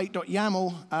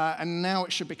template.yaml, and now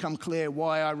it should become clear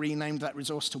why I renamed that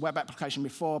resource to web application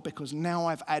before, because now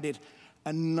I've added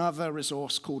another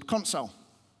resource called console.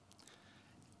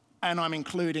 And I'm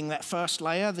including that first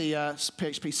layer, the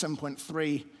PHP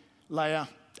 7.3 layer,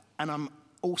 and I'm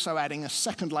also adding a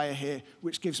second layer here,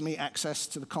 which gives me access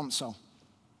to the console.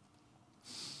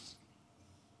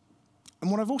 And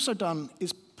what I've also done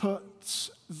is put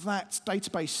that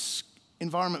database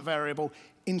environment variable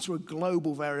into a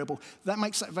global variable. That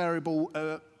makes that variable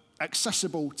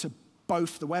accessible to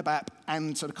both the web app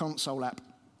and to the console app.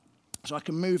 So I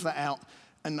can move that out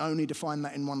and only define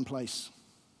that in one place.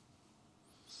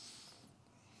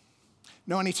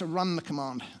 Now I need to run the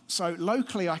command. So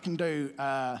locally I can do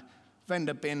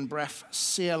vendor bin bref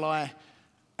CLI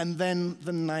and then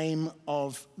the name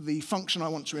of the function I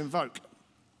want to invoke.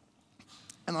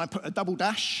 And I put a double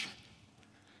dash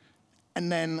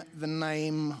and then the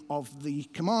name of the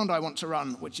command I want to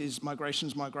run, which is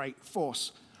migrations migrate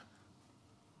force.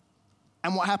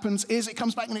 And what happens is it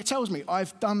comes back and it tells me,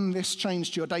 I've done this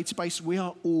change to your database, we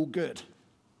are all good.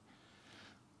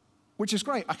 Which is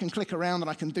great. I can click around and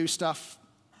I can do stuff,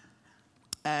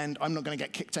 and I'm not going to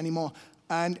get kicked anymore.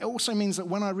 And it also means that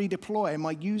when I redeploy,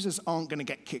 my users aren't going to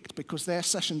get kicked because their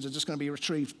sessions are just going to be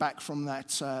retrieved back from that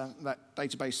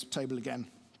database table again.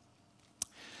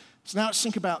 So now let's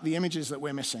think about the images that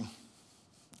we're missing.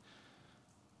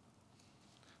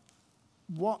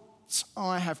 What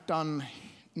I have done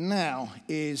now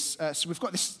is, so we've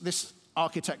got this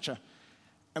architecture.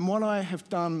 And what I have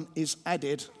done is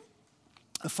added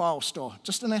a file store,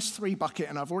 just an S3 bucket,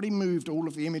 and I've already moved all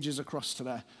of the images across to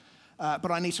there.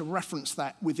 But I need to reference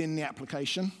that within the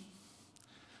application.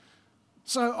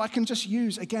 So I can just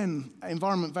use, again,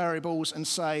 environment variables and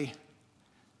say,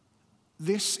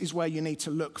 this is where you need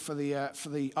to look for the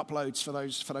uploads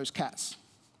for those cats.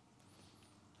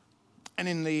 And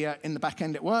in the back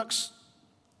end, it works.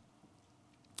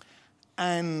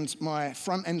 And my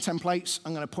front end templates,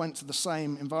 I'm going to point to the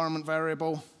same environment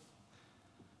variable.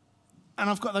 And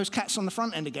I've got those cats on the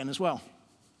front end again as well.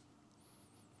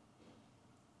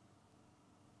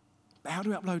 But how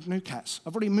do I upload new cats?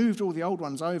 I've already moved all the old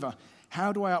ones over.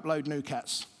 How do I upload new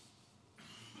cats?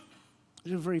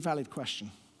 It's a very valid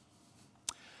question.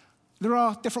 There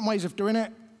are different ways of doing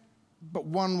it, but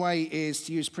one way is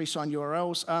to use pre-signed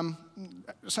URLs.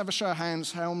 Let's have a show of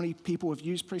hands how many people have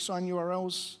used pre-signed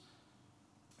URLs.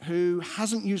 Who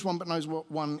hasn't used one but knows what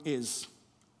one is?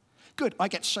 Good, I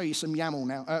get to show you some YAML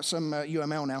now, some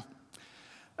UML now.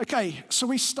 Okay, so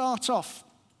we start off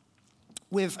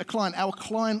with a client. Our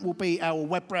client will be our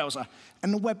web browser.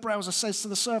 And the web browser says to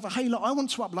the server, hey, look, I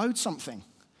want to upload something.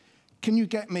 Can you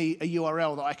get me a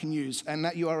URL that I can use? And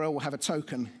that URL will have a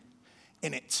token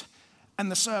in it.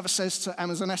 And the server says to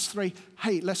Amazon S3,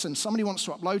 hey, listen, somebody wants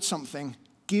to upload something.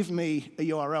 Give me a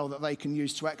URL that they can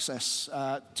use to access,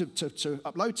 to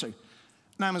upload to.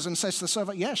 And Amazon says to the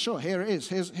server, yeah, sure, here it is.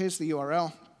 Here's the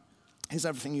URL. Here's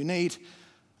everything you need.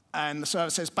 And the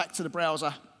server says back to the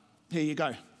browser, here you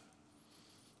go.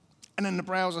 And then the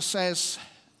browser says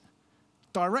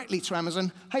directly to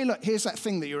Amazon, hey, look, here's that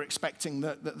thing that you're expecting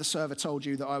that the server told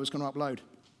you that I was going to upload.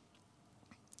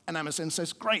 And Amazon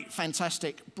says, great,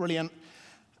 fantastic, brilliant.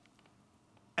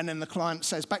 And then the client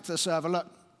says back to the server, look,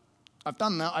 I've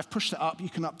done that, I've pushed it up, you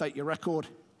can update your record.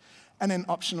 And then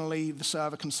optionally, the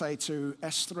server can say to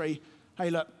S3, hey,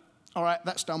 look, all right,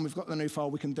 that's done, we've got the new file,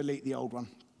 we can delete the old one.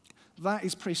 That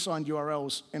is pre-signed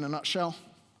URLs in a nutshell.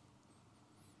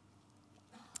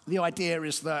 The idea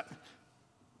is that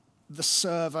the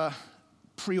server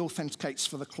pre-authenticates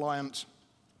for the client,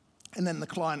 and then the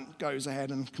client goes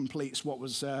ahead and completes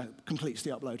completes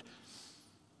the upload.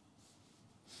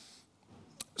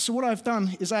 So what I've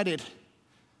done is added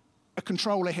a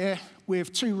controller here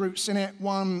with two routes in it.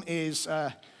 One is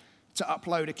to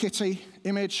upload a kitty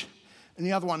image, and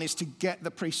the other one is to get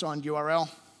the pre-signed URL.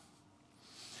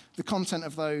 The content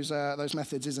of those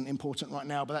methods isn't important right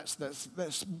now, but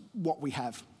that's what we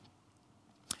have.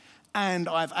 And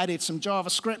I've added some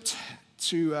JavaScript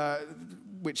to,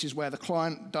 which is where the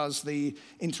client does the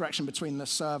interaction between the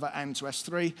server and to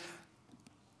S3.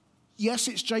 Yes,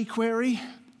 it's jQuery.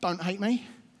 Don't hate me.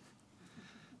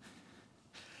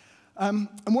 And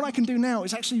what I can do now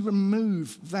is actually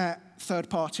remove that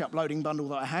third-party uploading bundle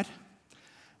that I had.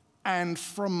 And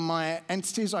from my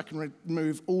entities, I can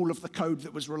remove all of the code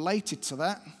that was related to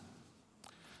that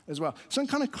as well. So I'm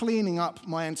kind of cleaning up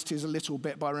my entities a little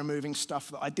bit by removing stuff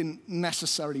that I didn't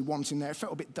necessarily want in there. It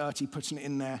felt a bit dirty putting it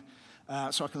in there,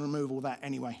 so I can remove all that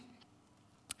anyway.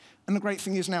 And the great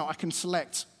thing is now I can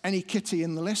select any kitty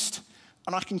in the list,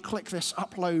 and I can click this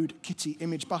Upload Kitty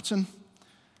Image button.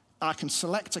 I can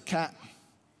select a cat,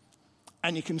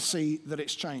 and you can see that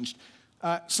it's changed.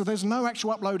 So there's no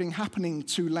actual uploading happening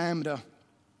to Lambda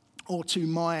or to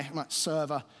my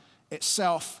server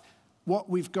itself. What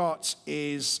we've got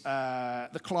is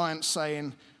the client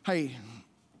saying, hey,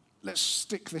 let's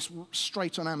stick this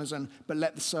straight on Amazon, but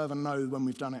let the server know when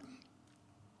we've done it.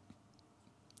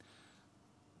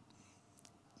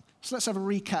 So let's have a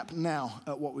recap now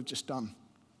at what we've just done.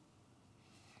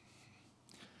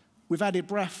 We've added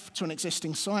Bref to an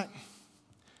existing site.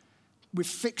 We've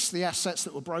fixed the assets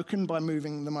that were broken by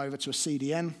moving them over to a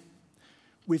CDN.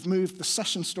 We've moved the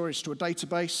session storage to a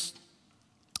database.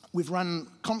 We've run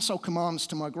console commands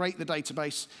to migrate the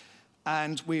database,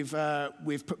 and we've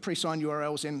put pre-signed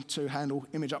URLs in to handle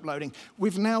image uploading.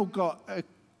 We've now got a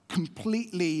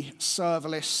completely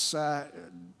serverless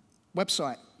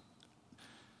website.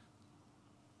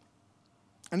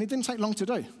 And it didn't take long to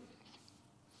do.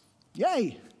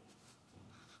 Yay!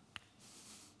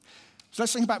 So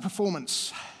let's think about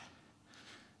performance.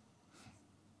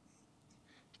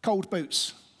 Cold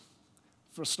boots,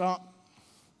 for a start.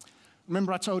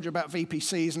 Remember I told you about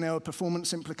VPCs and their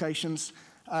performance implications?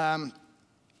 Amazon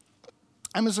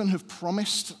have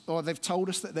promised, or they've told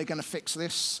us that they're going to fix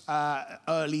this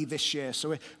early this year.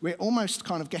 So we're almost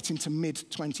kind of getting to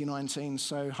mid-2019,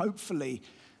 so hopefully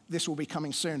this will be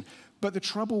coming soon. But the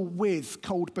trouble with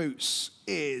cold boots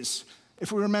is,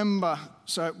 if we remember,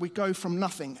 so we go from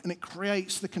nothing, and it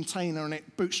creates the container, and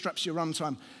it bootstraps your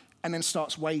runtime, and then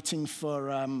starts waiting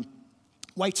for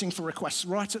requests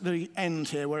right at the end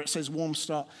here where it says warm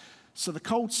start. So the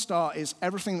cold start is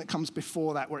everything that comes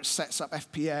before that, where it sets up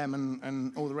FPM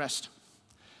and all the rest.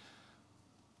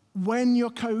 When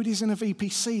your code is in a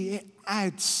VPC, it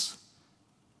adds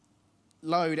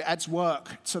load, it adds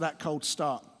work to that cold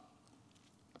start,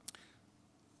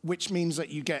 which means that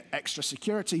you get extra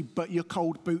security, but your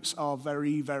cold boots are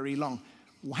very, very long.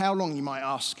 Well, how long, you might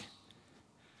ask?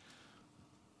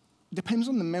 Depends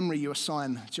on the memory you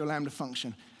assign to your Lambda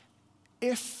function.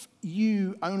 If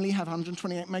you only have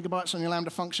 128 megabytes on your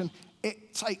Lambda function,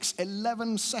 it takes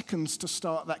 11 seconds to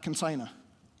start that container.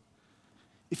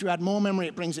 If you add more memory,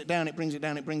 it brings it down, it brings it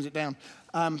down, it brings it down.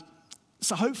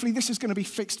 So hopefully this is going to be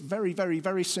fixed very, very,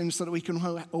 very soon so that we can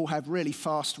all have really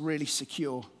fast, really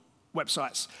secure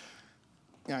websites.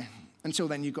 You know, until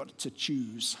then, you've got to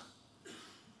choose.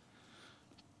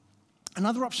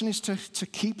 Another option is to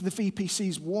keep the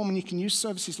VPCs warm, and you can use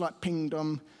services like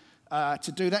Pingdom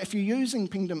to do that. If you're using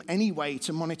Pingdom anyway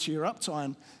to monitor your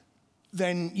uptime,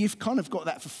 then you've kind of got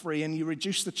that for free, and you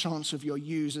reduce the chance of your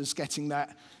users getting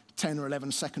that 10 or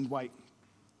 11 second wait.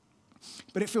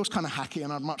 But it feels kind of hacky,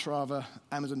 and I'd much rather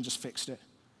Amazon just fixed it.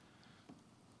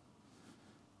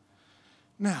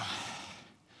 Now,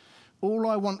 all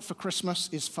I want for Christmas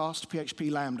is fast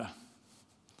PHP Lambda,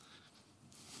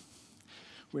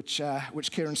 which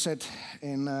Kieran said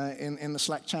in the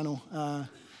Slack channel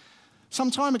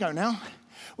some time ago now.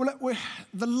 Well, look,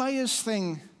 the layers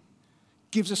thing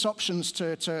gives us options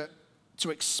to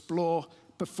explore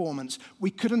performance.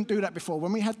 We couldn't do that before.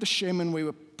 When we had the shim and we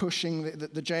were pushing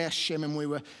the JS shim and we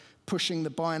were pushing the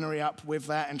binary up with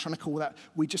that and trying to call that,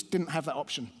 we just didn't have that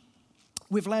option.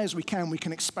 With layers, we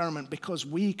can experiment because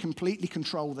we completely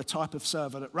control the type of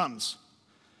server that runs.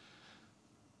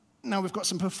 Now, we've got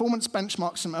some performance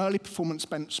benchmarks, some early performance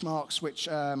benchmarks,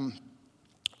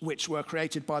 which were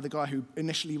created by the guy who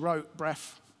initially wrote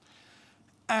Bref.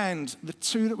 And the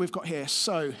two that we've got here,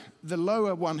 so the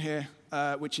lower one here,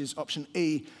 which is option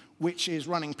E, which is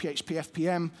running PHP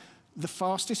FPM, the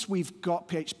fastest we've got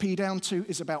PHP down to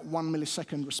is about 1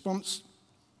 millisecond response.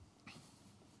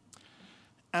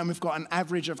 And we've got an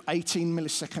average of 18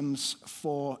 milliseconds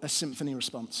for a Symfony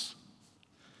response.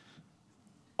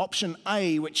 Option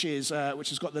A, which has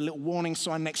got the little warning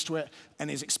sign next to it and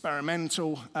is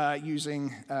experimental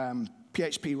using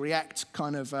PHP React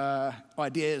kind of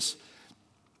ideas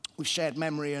with shared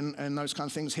memory and those kind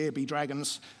of things here,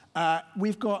 B-Dragons.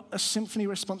 We've got a Symfony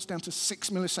response down to 6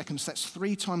 milliseconds. That's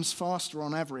 3 times faster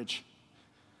on average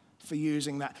for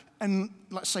using that. And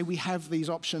let's say we have these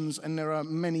options, and there are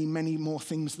many, many more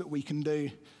things that we can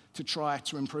do to try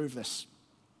to improve this.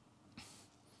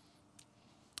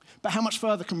 But how much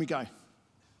further can we go?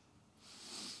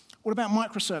 What about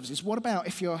microservices? What about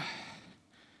if you're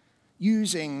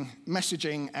using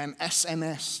messaging and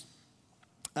SNS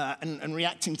and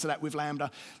reacting to that with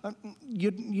Lambda?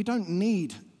 You don't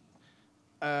need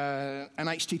an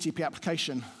HTTP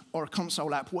application or a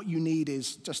console app. What you need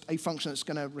is just a function that's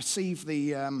going to receive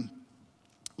the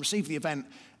event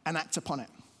and act upon it.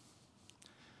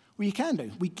 Well, you can do.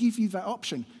 We give you that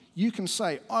option. You can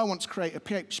say, I want to create a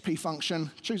PHP function,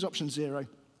 choose option 0,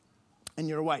 and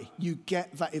you're away. You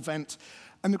get that event.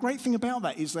 And the great thing about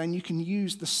that is then you can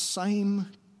use the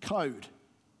same code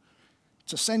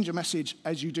to send your message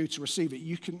as you do to receive it.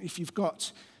 You can, if you've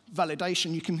got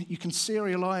validation, you can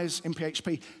serialize in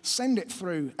PHP, send it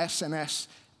through SNS,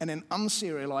 and then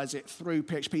unserialize it through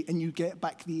PHP, and you get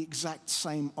back the exact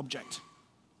same object.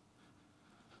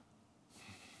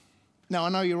 Now, I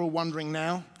know you're all wondering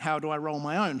now, how do I roll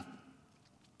my own?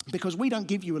 Because we don't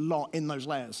give you a lot in those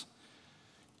layers.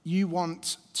 You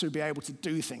want to be able to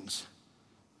do things.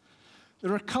 There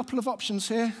are a couple of options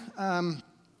here.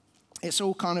 It's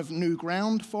all kind of new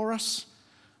ground for us.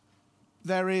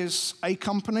 There is a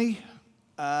company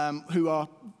who are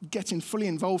getting fully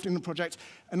involved in the project,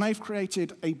 and they've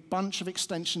created a bunch of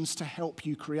extensions to help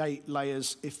you create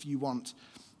layers if you want.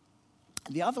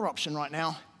 The other option right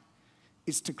now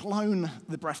is to clone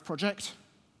the Bref project,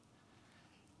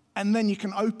 and then you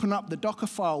can open up the Docker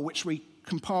file, which we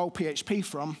compile PHP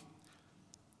from,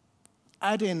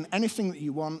 add in anything that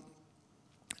you want,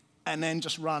 and then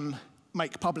just run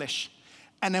make publish.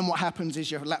 And then what happens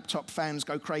is your laptop fans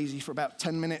go crazy for about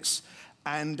 10 minutes,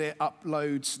 and it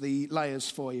uploads the layers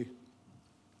for you.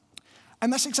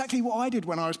 And that's exactly what I did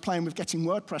when I was playing with getting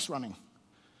WordPress running.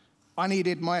 I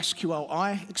needed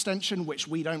MySQLi extension, which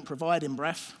we don't provide in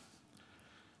Bref.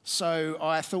 So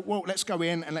I thought, well, let's go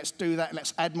in and let's do that, and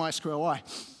let's add MySQLi,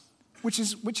 which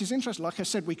is interesting. Like I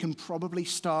said, we can probably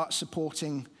start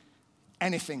supporting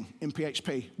anything in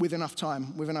PHP with enough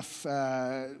time, with enough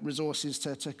resources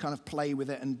to kind of play with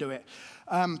it and do it.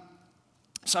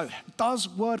 So does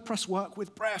WordPress work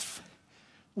with Bref?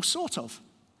 Well, sort of.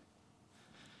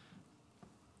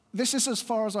 This is as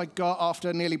far as I got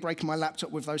after nearly breaking my laptop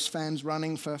with those fans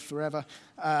running for forever.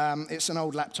 It's an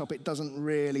old laptop. It doesn't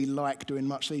really like doing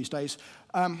much these days.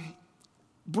 But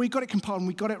we got it compiled and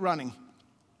we got it running.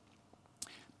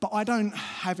 But I don't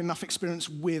have enough experience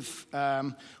with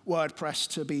WordPress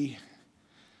to be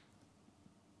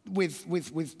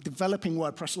with developing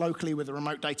WordPress locally with a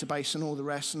remote database and all the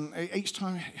rest. And each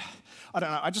time, I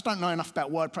don't know. I just don't know enough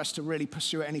about WordPress to really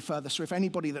pursue it any further. So if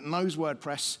anybody that knows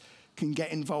WordPress can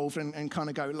get involved and kind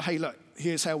of go, hey, look,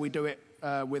 here's how we do it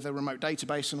with a remote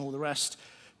database and all the rest,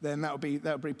 then that would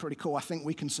be pretty cool. I think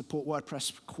we can support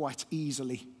WordPress quite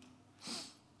easily.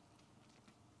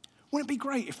 Wouldn't it be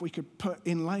great if we could put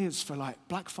in layers for like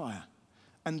Blackfire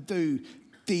and do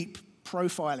deep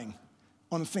profiling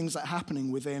on things that are happening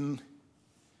within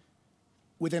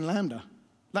Lambda?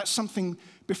 That's something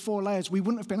before layers, we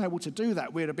wouldn't have been able to do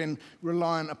that. We'd have been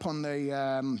reliant upon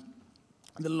the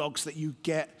logs that you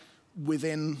get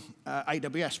within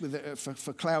AWS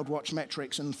for CloudWatch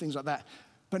metrics and things like that.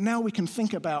 But now we can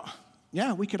think about,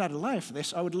 yeah, we could add a layer for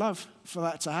this. I would love for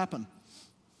that to happen.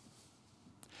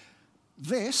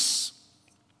 This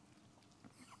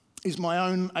is my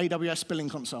own AWS billing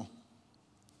console.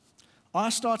 I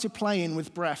started playing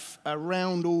with Bref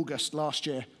around August last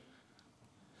year.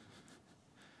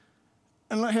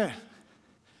 And look here.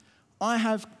 I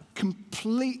have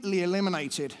completely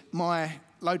eliminated my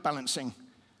load balancing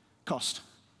cost.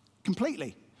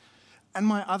 Completely. And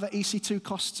my other EC2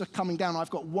 costs are coming down. I've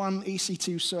got one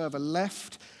EC2 server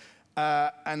left.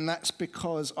 And that's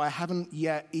because I haven't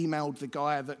yet emailed the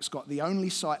guy that's got the only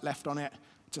site left on it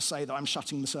to say that I'm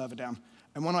shutting the server down.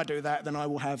 And when I do that, then I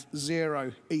will have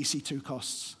 0 EC2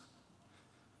 costs.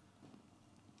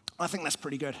 I think that's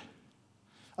pretty good.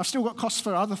 I've still got costs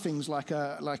for other things like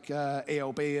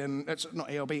ELB and,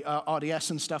 not ELB, RDS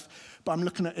and stuff, but I'm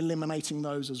looking at eliminating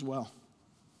those as well.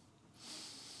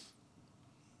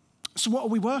 So what are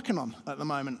we working on at the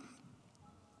moment?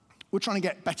 We're trying to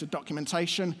get better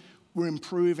documentation. We're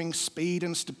improving speed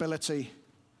and stability.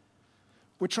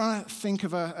 We're trying to think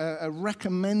of a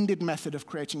recommended method of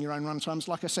creating your own runtimes.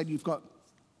 Like I said, you've got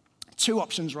 2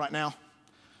 options right now.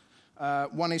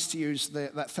 One is to use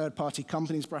that third-party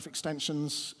company's Bref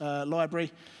extensions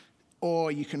library,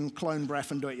 or you can clone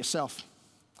Bref and do it yourself.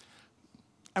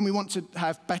 And we want to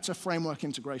have better framework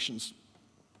integrations.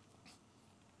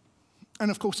 And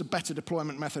of course, a better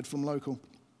deployment method from local.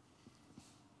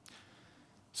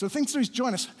 So the thing to do is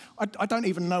join us. I don't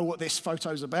even know what this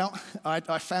photo's about.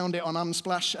 I found it on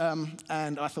Unsplash,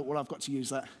 and I thought, well, I've got to use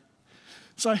that.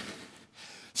 So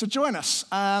join us.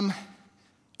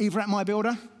 Either at My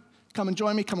Builder, come and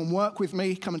join me, come and work with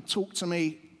me, come and talk to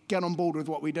me, get on board with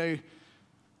what we do,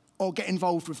 or get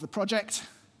involved with the project,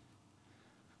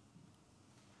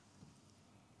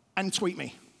 and tweet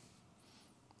me.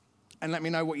 And let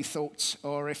me know what you thought,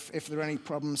 or if there are any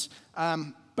problems.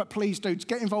 But please do,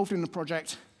 get involved in the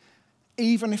project,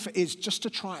 even if it is just to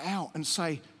try it out and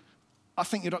say, I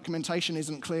think your documentation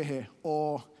isn't clear here,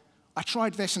 or I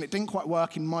tried this and it didn't quite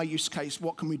work in my use case,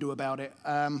 what can we do about it?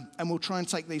 And we'll try and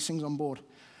take these things on board.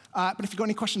 But if you've got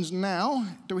any questions now,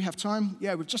 do we have time?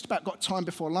 Yeah, we've just about got time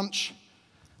before lunch,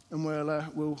 and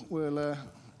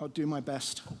I'll do my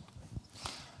best.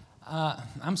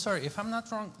 I'm sorry, if I'm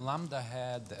not wrong, Lambda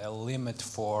had a limit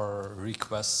for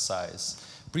request size.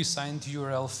 Pre-signed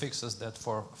URL fixes that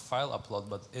for file upload,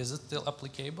 but is it still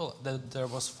applicable? That there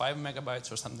was 5 megabytes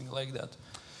or something like that?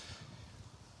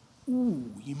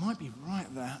 Ooh, you might be right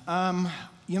there.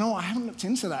 You know, I haven't looked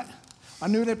into that. I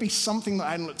knew there'd be something that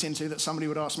I hadn't looked into that somebody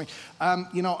would ask me.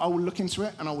 You know, I will look into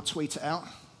it and I will tweet it out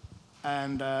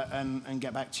and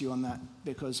get back to you on that,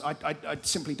 because I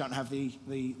simply don't have the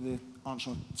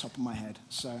answer on the top of my head.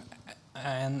 So.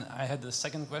 And I had the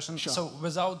second question. Sure. So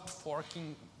without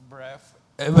forking Bref,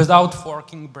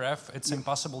 it's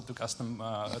impossible to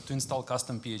install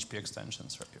custom PHP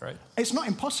extensions, right? It's not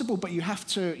impossible, but you have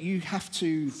to do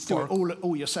it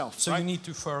all yourself. So right? you need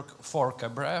to fork a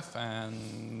Bref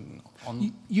and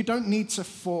on. You don't need to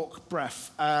fork Bref.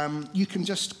 You can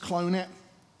just clone it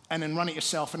and then run it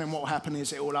yourself, and then what will happen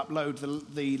is it will upload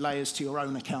the layers to your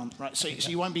own account, right? So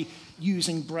you won't be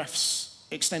using Bref's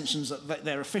extensions at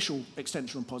their official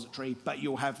extension repository, but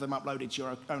you'll have them uploaded to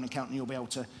your own account, and you'll be able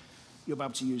to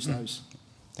use those.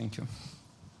 Thank you.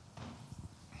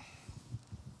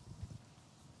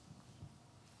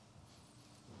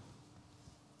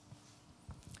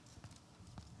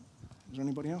 Is there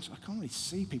anybody else? I can't really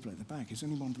see people at the back. Is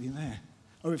anybody there?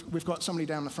 Oh, we've got somebody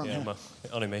down the front here. Yeah,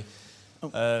 only me. Oh.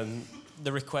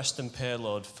 The request and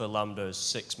payload for Lambda is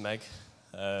 6 meg,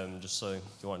 just so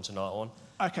you want to know that one.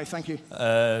 Okay, thank you.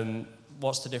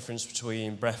 What's the difference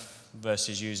between Bref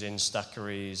versus using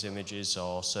Stackery's images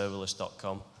or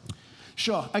serverless.com?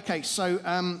 Sure. Okay, so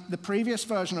the previous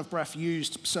version of Bref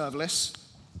used serverless,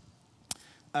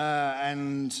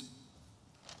 and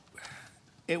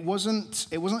it wasn't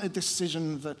a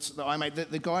decision that I made.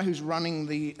 The guy who's running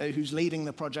who's leading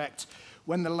the project,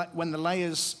 when the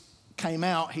layers came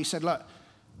out, he said, look,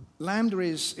 Lambda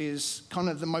is kind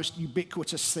of the most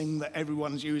ubiquitous thing that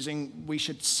everyone's using. We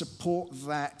should support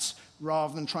that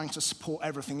rather than trying to support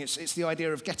everything. It's the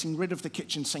idea of getting rid of the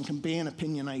kitchen sink and being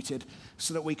opinionated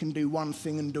so that we can do one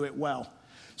thing and do it well.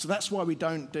 So that's why we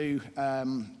don't use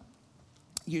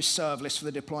serverless for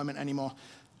the deployment anymore.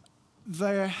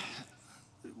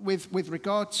 With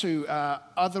regard to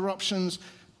other options,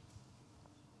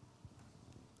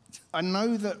 I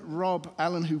know that Rob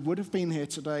Allen, who would have been here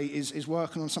today, is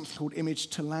working on something called image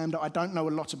to Lambda. I don't know a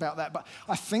lot about that, but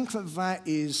I think that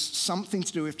is something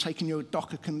to do with taking your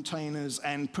Docker containers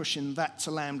and pushing that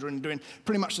to Lambda and doing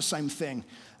pretty much the same thing.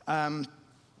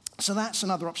 So that's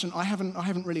another option. I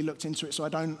haven't really looked into it, so I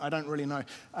don't really know.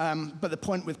 But the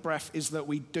point with Bref is that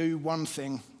we do one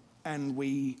thing and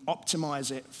we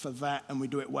optimize it for that, and we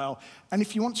do it well. And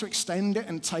if you want to extend it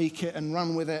and take it and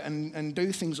run with it and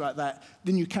do things like that,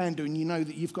 then you can do, and you know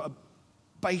that you've got a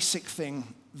basic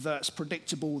thing that's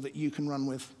predictable that you can run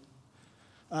with.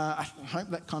 I hope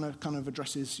that kind of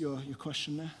addresses your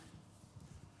question there.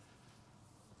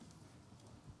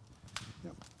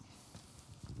 Yep.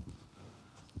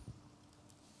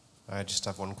 I just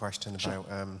have one question about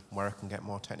where I can get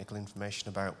more technical information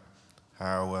about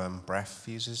how Bref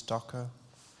uses Docker.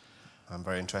 I'm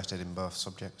very interested in both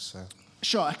subjects. So.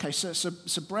 Sure, okay, so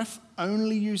Bref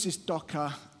only uses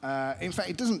Docker. In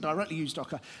fact, it doesn't directly use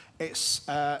Docker. It's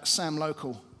SAM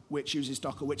local, which uses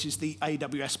Docker, which is the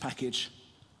AWS package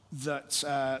that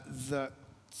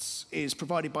is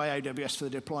provided by AWS for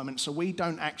the deployment. So we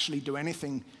don't actually do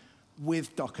anything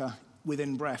with Docker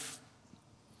within Bref,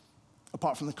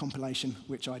 apart from the compilation,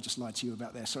 which I just lied to you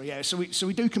about there. So yeah, so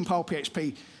we do compile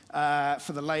PHP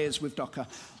for the layers with Docker,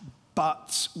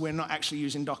 but we're not actually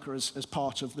using Docker as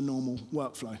part of the normal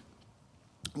workflow.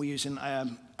 We're using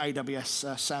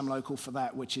AWS SAM local for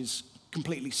that, which is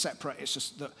completely separate. It's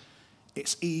just that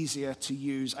it's easier to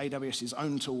use AWS's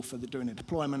own tool for doing a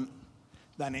deployment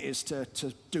than it is to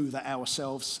do that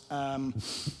ourselves.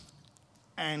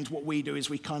 And what we do is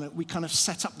we kind of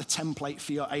set up the template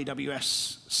for your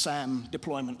AWS SAM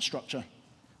deployment structure.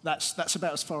 That's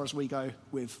about as far as we go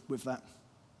with that.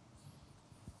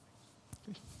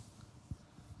 Okay.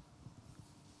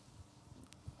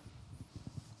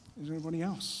 Is there anybody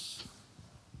else?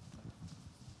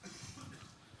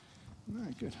 No,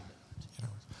 good.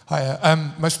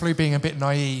 Hi, most probably being a bit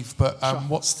naive, but Sure.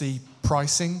 What's the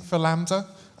pricing for Lambda?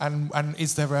 And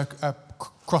is there a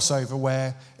crossover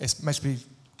where it's mostly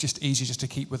just easier just to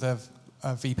keep with a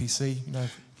VPC? You know?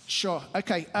 Sure.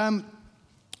 Okay.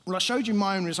 Well, I showed you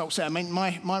my own results there. I mean,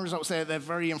 my results there, they're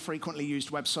very infrequently used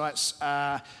websites.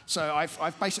 So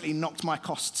I've basically knocked my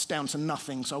costs down to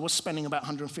nothing. So I was spending about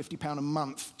 £150 a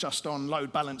month just on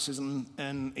load balancers and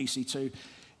EC2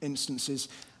 instances.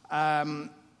 And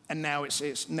now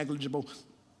it's negligible.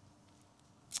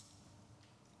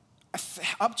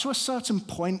 Up to a certain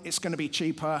point, it's going to be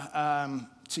cheaper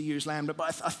to use Lambda.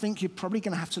 But I think you're probably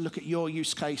going to have to look at your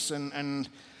use case and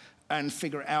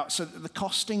figure it out. So the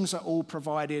costings are all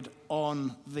provided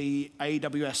on the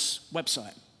AWS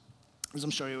website. As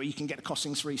I'm sure you can get the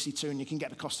costings for EC2 and you can get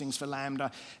the costings for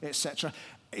Lambda, etc.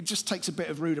 It just takes a bit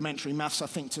of rudimentary maths, I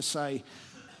think, to say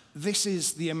this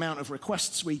is the amount of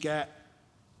requests we get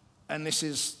and this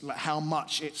is like how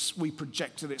much we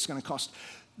project that it's going to cost.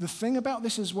 The thing about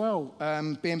this as well,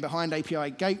 being behind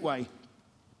API Gateway,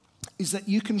 is that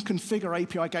you can configure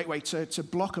API Gateway to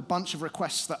block a bunch of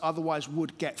requests that otherwise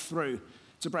would get through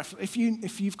to Breath. If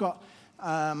you've got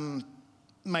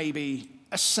maybe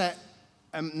a set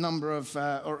number of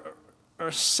or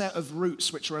a set of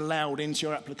routes which are allowed into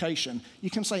your application, you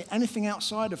can say anything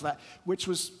outside of that, which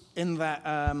was in that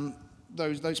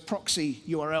those proxy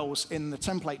URLs in the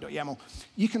template.yaml.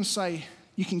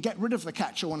 You can get rid of the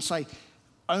catch-all and say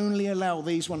only allow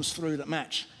these ones through that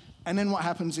match. And then what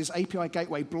happens is API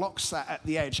Gateway blocks that at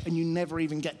the edge, and you never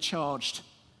even get charged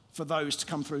for those to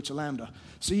come through to Lambda.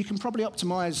 So you can probably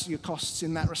optimize your costs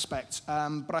in that respect,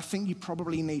 but I think you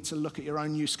probably need to look at your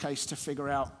own use case to figure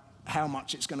out how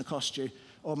much it's going to cost you,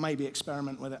 or maybe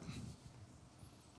experiment with it.